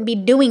parents wouldn't be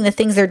doing the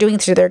things they're doing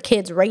to their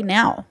kids right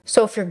now.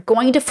 So if you're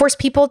going to force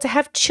people to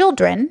have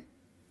children,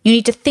 you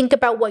need to think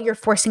about what you're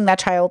forcing that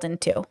child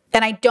into.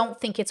 And I don't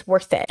think it's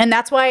worth it. And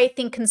that's why I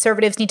think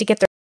conservatives need to get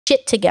their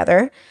shit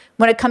together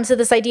when it comes to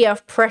this idea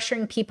of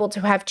pressuring people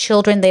to have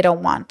children they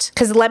don't want.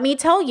 Because let me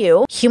tell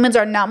you, humans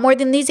are not more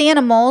than these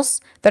animals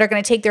that are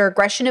going to take their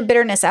aggression and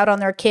bitterness out on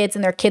their kids,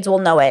 and their kids will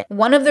know it.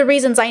 One of the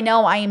reasons I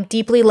know I am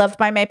deeply loved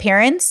by my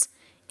parents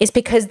is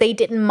because they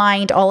didn't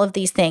mind all of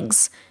these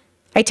things.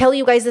 I tell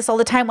you guys this all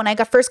the time. When I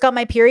first got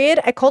my period,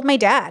 I called my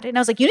dad and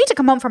I was like, you need to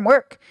come home from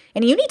work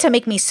and you need to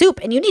make me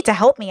soup and you need to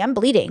help me. I'm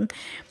bleeding.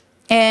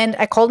 And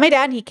I called my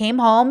dad and he came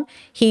home.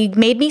 He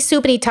made me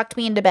soup and he tucked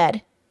me into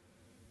bed.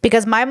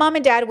 Because my mom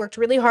and dad worked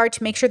really hard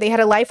to make sure they had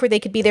a life where they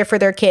could be there for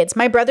their kids.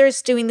 My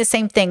brother's doing the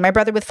same thing. My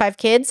brother with 5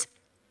 kids,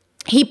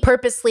 he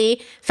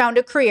purposely found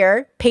a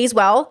career, pays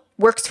well,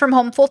 works from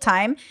home full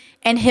time,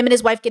 and him and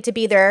his wife get to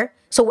be there.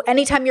 So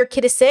anytime your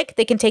kid is sick,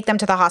 they can take them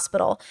to the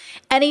hospital.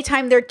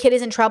 Anytime their kid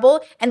is in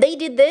trouble, and they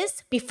did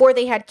this before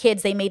they had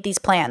kids, they made these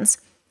plans.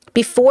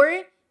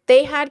 Before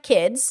they had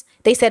kids,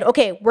 they said,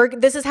 okay,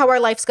 this is how our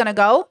life's gonna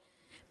go,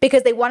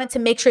 because they wanted to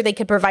make sure they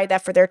could provide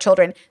that for their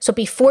children. So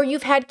before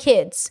you've had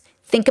kids,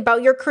 think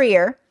about your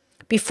career.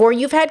 Before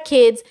you've had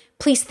kids,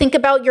 please think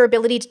about your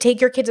ability to take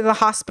your kid to the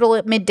hospital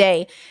at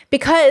midday.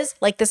 Because,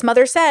 like this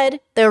mother said,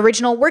 the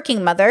original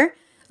working mother,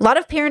 a lot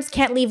of parents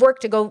can't leave work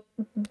to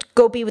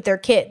go be with their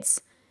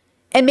kids.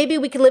 And maybe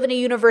we could live in a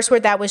universe where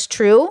that was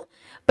true.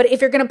 But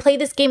if you're going to play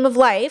this game of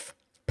life,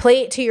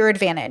 play it to your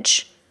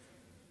advantage.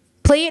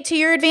 Play it to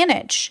your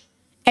advantage.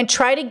 And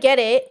try to get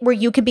it where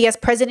you can be as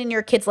present in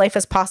your kid's life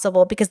as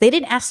possible, because they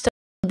didn't ask to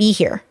be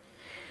here.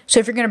 So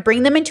if you're going to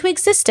bring them into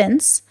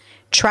existence,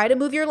 try to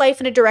move your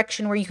life in a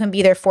direction where you can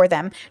be there for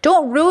them.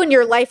 Don't ruin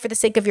your life for the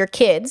sake of your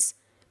kids,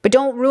 but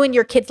don't ruin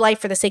your kid's life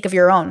for the sake of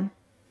your own.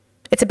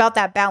 It's about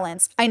that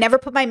balance. I never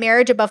put my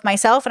marriage above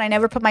myself, and I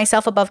never put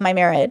myself above my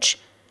marriage.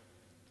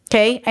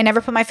 Okay? I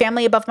never put my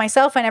family above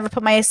myself. I never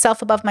put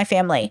myself above my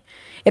family.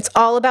 It's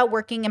all about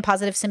working in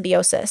positive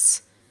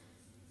symbiosis.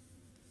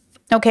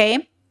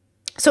 Okay?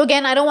 So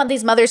again, I don't want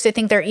these mothers to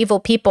think they're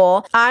evil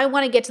people. I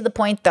want to get to the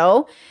point,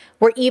 though,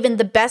 where even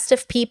the best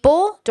of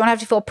people don't have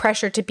to feel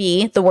pressure to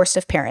be the worst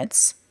of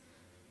parents,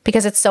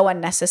 because it's so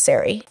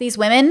unnecessary. These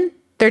women,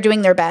 they're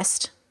doing their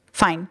best.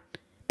 Fine.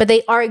 But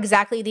they are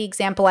exactly the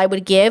example I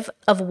would give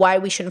of why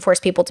we shouldn't force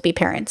people to be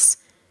parents.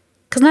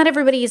 Because not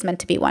everybody is meant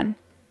to be one.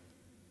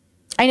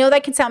 I know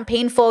that can sound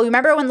painful.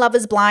 Remember when Love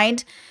is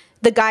Blind,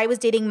 the guy was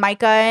dating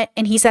Micah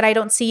and he said, I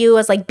don't see you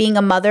as like being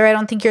a mother. I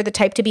don't think you're the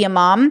type to be a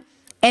mom.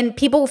 And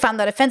people found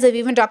that offensive.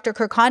 Even Dr.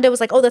 Kirk Honda was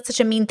like, oh, that's such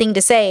a mean thing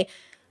to say.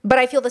 But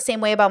I feel the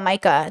same way about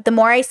Micah. The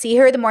more I see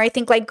her, the more I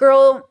think like,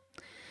 girl,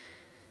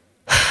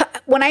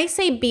 when I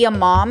say be a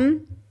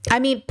mom, I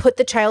mean, put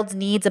the child's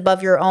needs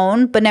above your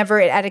own, but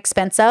never at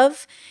expense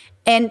of.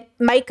 And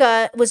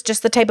Micah was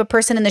just the type of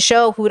person in the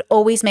show who would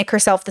always make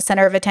herself the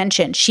center of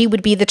attention. She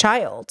would be the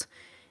child.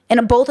 And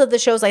in both of the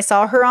shows I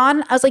saw her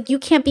on, I was like, you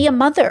can't be a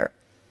mother.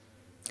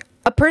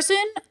 A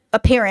person, a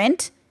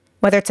parent,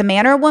 whether it's a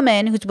man or a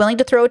woman who's willing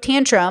to throw a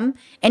tantrum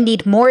and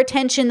need more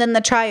attention than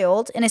the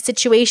child in a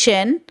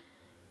situation,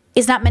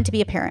 is not meant to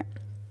be a parent.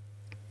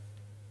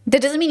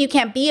 That doesn't mean you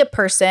can't be a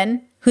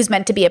person who's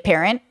meant to be a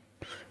parent,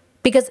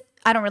 because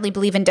I don't really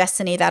believe in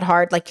destiny that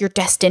hard, like you're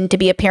destined to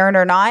be a parent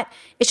or not.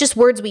 It's just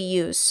words we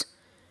use,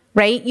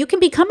 right? You can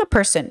become a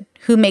person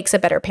who makes a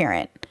better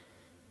parent.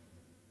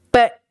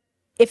 But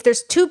if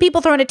there's 2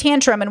 people throwing a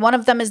tantrum and one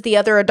of them is the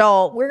other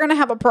adult, we're going to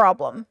have a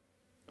problem,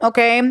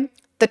 okay?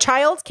 The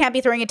child can't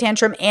be throwing a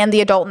tantrum and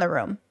the adult in the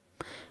room.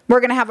 We're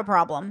going to have a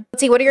problem.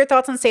 Let's see, what are your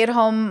thoughts on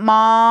stay-at-home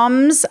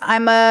moms?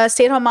 I'm a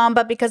stay-at-home mom,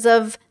 but because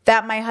of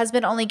that, my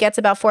husband only gets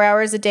about 4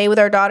 hours a day with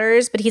our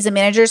daughters, but he's a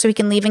manager, so he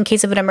can leave in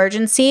case of an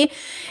emergency.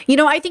 You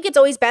know, I think it's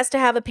always best to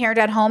have a parent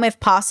at home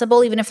if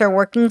possible, even if they're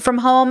working from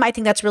home. I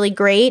think that's really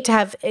great to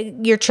have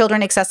your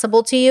children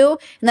accessible to you.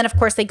 And then, of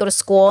course, they go to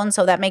school, and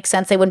so that makes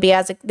sense. You wouldn't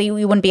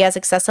be as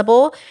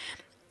accessible.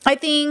 I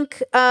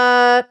think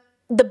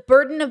the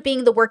burden of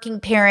being the working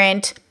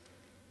parent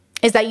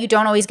is that you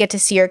don't always get to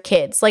see your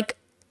kids. Like,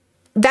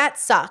 that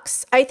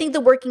sucks. I think the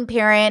working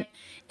parent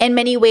in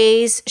many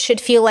ways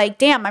should feel like,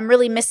 damn, I'm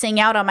really missing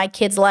out on my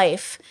kid's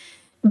life.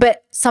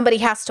 But somebody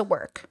has to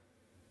work.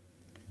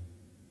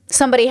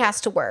 Somebody has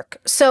to work.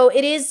 So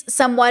it is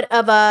somewhat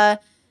of a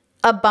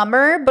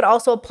bummer, but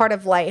also a part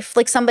of life.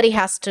 Like, somebody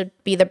has to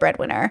be the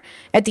breadwinner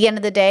at the end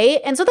of the day.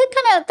 And so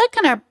that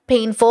kind of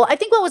painful. I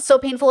think what was so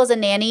painful as a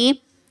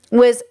nanny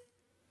was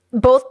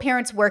both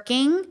parents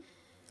working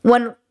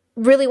when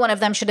really one of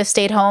them should have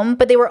stayed home,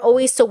 but they were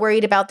always so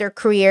worried about their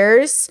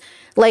careers,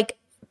 like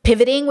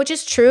pivoting, which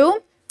is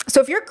true. So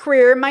if you're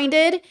career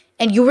minded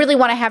and you really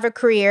want to have a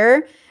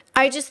career,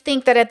 I just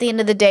think that at the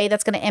end of the day,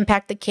 that's going to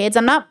impact the kids.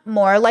 I'm not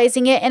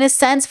moralizing it in a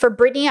sense. For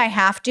Brittany, I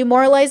have to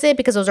moralize it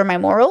because those are my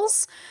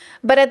morals.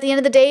 But at the end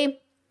of the day,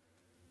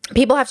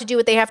 people have to do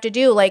what they have to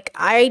do. Like,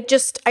 I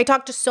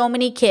talk to so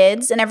many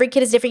kids, and every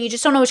kid is different. You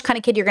just don't know which kind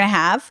of kid you're going to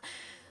have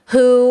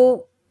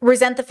who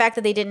resent the fact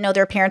that they didn't know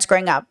their parents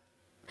growing up.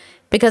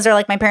 because they're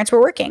like, my parents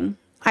were working.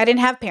 I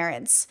didn't have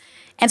parents.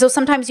 And so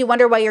sometimes you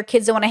wonder why your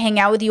kids don't want to hang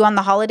out with you on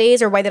the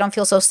holidays or why they don't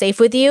feel so safe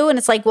with you. And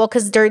it's like, well,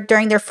 because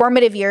during their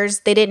formative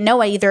years, they didn't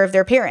know either of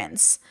their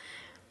parents.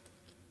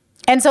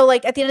 And so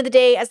like at the end of the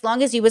day, as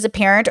long as you as a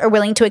parent are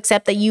willing to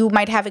accept that you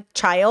might have a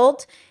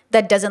child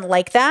that doesn't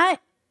like that,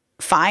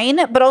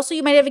 fine. But also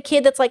you might have a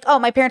kid that's like, oh,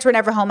 my parents were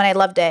never home and I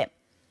loved it.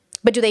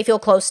 But do they feel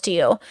close to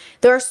you?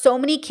 There are so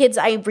many kids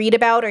I read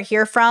about or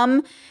hear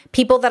from,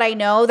 people that I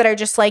know that are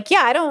just like,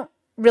 yeah, I don't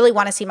really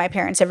want to see my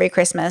parents every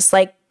Christmas.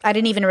 Like, I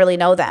didn't even really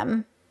know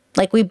them.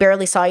 Like, we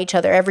barely saw each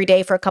other every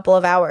day for a couple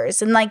of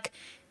hours. And like,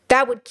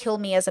 that would kill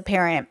me as a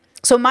parent.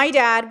 So my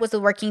dad was the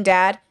working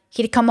dad.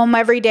 He'd come home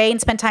every day and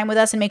spend time with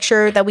us and make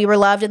sure that we were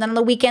loved. And then on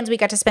the weekends, we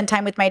got to spend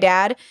time with my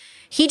dad.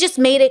 He just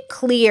made it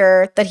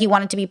clear that he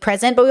wanted to be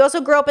present. But we also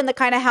grew up in the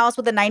kind of house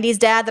with a 90s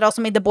dad that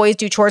also made the boys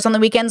do chores on the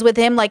weekends with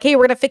him. Like, hey,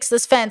 we're going to fix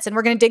this fence and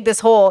we're going to dig this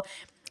hole.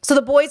 So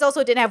the boys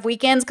also didn't have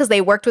weekends because they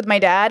worked with my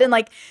dad. And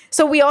like,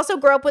 so we also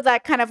grew up with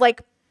that kind of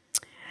like,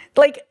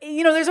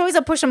 you know, there's always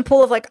a push and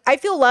pull of like, I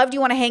feel loved, you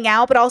want to hang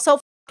out, but also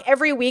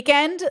every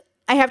weekend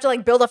I have to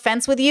like build a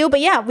fence with you.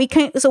 But yeah, we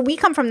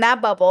come from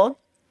that bubble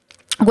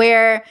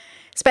where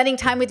spending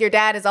time with your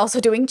dad is also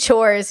doing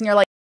chores and you're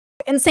like,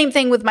 and same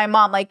thing with my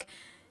mom, like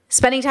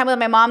spending time with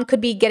my mom could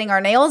be getting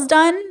our nails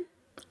done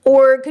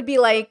or it could be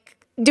like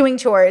doing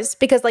chores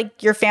because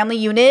like your family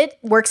unit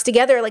works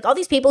together. Like all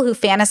these people who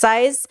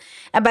fantasize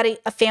about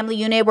a family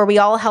unit where we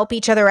all help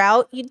each other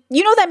out,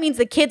 you know, that means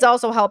the kids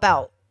also help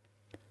out.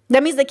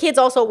 That means the kids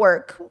also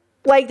work.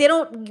 Like they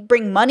don't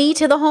bring money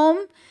to the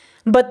home,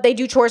 but they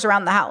do chores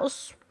around the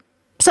house.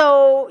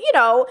 So, you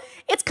know,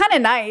 it's kind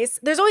of nice.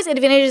 There's always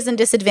advantages and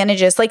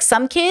disadvantages. Like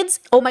some kids,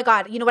 oh my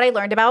God, you know what I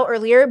learned about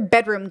earlier?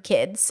 Bedroom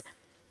kids.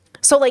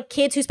 So like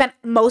kids who spent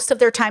most of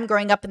their time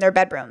growing up in their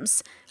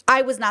bedrooms.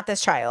 I was not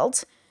this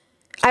child.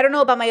 I don't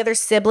know about my other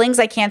siblings.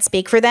 I can't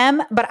speak for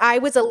them, but I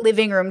was a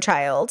living room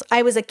child.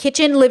 I was a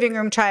kitchen living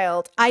room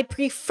child. I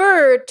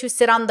preferred to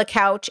sit on the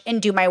couch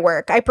and do my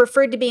work. I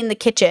preferred to be in the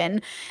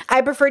kitchen.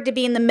 I preferred to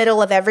be in the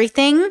middle of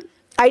everything.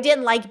 I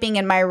didn't like being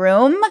in my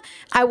room.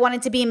 I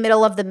wanted to be in the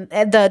middle of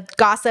the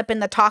gossip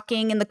and the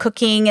talking and the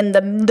cooking and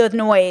the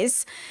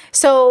noise.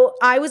 So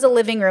I was a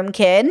living room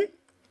kid. And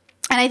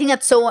I think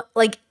that's so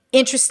like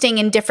interesting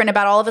and different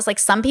about all of us. Like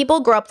some people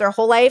grow up their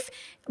whole life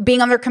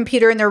being on their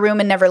computer in their room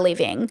and never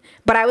leaving.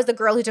 But I was the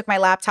girl who took my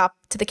laptop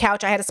to the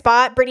couch. I had a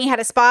spot. Brittany had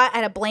a spot. I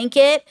had a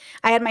blanket.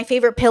 I had my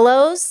favorite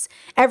pillows.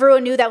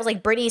 Everyone knew that was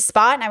like Brittany's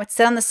spot. And I would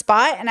sit on the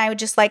spot and I would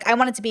just like, I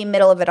wanted to be in the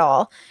middle of it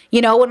all.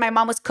 You know, when my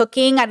mom was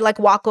cooking, I'd like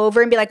walk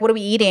over and be like, what are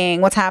we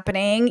eating? What's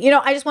happening? You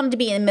know, I just wanted to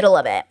be in the middle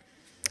of it.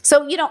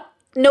 So, you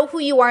know who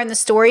you are in the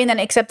story and then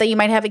accept that you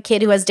might have a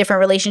kid who has different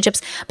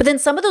relationships. But then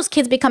some of those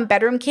kids become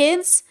bedroom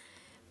kids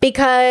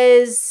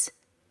because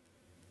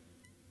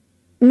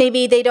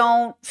maybe they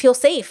don't feel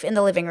safe in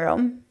the living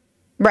room,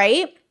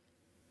 right?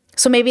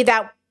 So maybe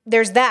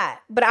there's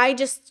that. But I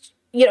just,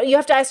 you know, you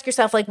have to ask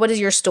yourself, like, what is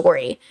your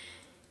story?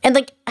 And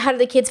like, how do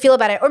the kids feel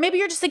about it? Or maybe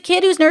you're just a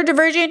kid who's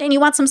neurodivergent and you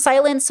want some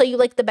silence, so you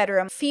like the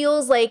bedroom.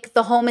 Feels like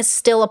the home is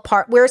still a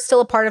part. We're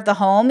still a part of the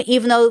home,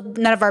 even though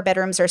none of our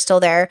bedrooms are still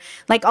there.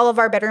 Like all of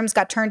our bedrooms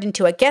got turned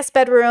into a guest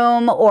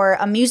bedroom or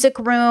a music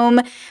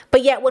room.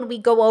 But yet when we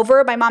go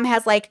over, my mom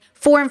has like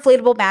 4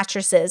 inflatable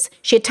mattresses.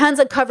 She had tons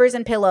of covers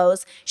and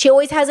pillows. She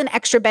always has an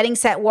extra bedding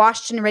set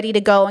washed and ready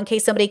to go in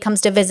case somebody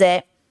comes to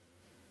visit.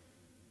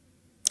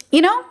 You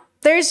know,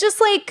 there's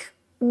just like,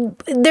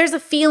 there's a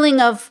feeling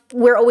of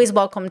we're always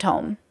welcomed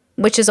home,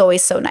 which is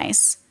always so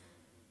nice.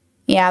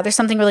 Yeah, there's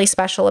something really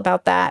special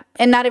about that.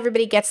 And not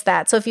everybody gets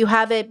that. So if you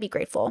have it, be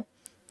grateful.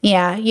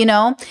 Yeah, you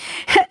know.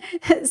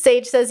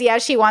 Sage says, yeah,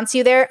 she wants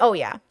you there. Oh,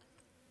 yeah.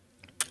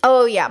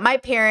 Oh, yeah. My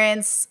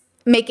parents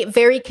make it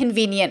very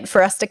convenient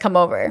for us to come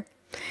over.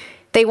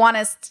 They want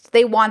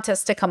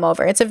us to come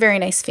over. It's a very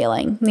nice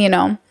feeling, you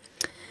know.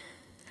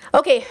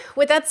 Okay,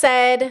 with that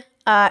said,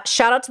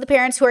 shout out to the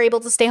parents who are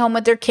able to stay home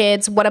with their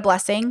kids. What a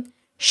blessing.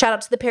 Shout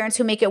out to the parents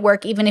who make it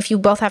work even if you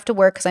both have to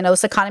work, because I know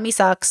this economy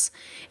sucks.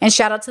 And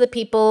shout out to the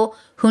people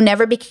who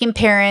never became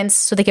parents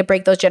so they could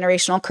break those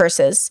generational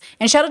curses.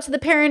 And shout out to the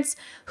parents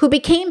who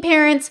became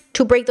parents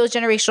to break those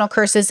generational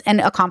curses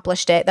and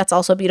accomplished it. That's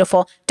also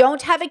beautiful.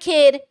 Don't have a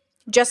kid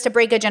just to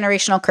break a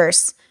generational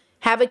curse.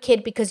 Have a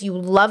kid because you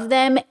love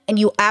them and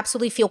you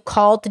absolutely feel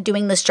called to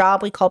doing this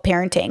job we call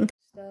parenting.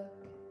 Stuck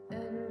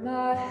in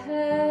my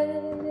head,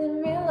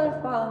 in real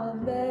life while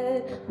in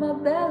bed, my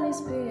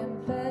belly's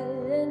being fed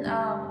and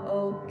I'm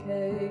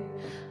okay,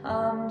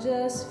 I'm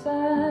just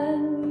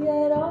fine,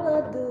 yet all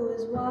I do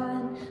is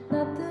whine,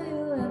 not to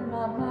you in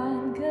my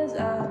mind, cause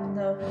I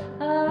know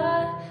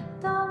I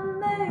don't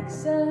make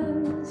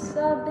sense,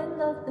 I've been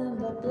nothing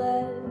but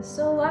blessed,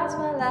 so why's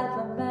my life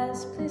a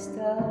mess, please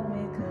tell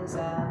me, cause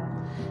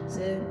I'm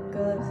sick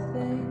of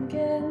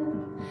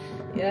thinking,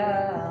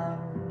 yeah,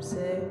 I'm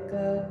sick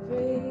of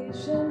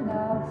reaching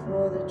out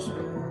for the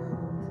truth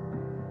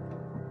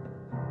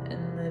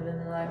and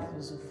living life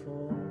as a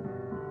fool.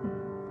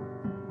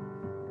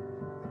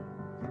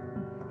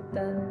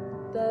 Dun,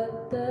 da,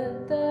 da,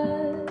 da.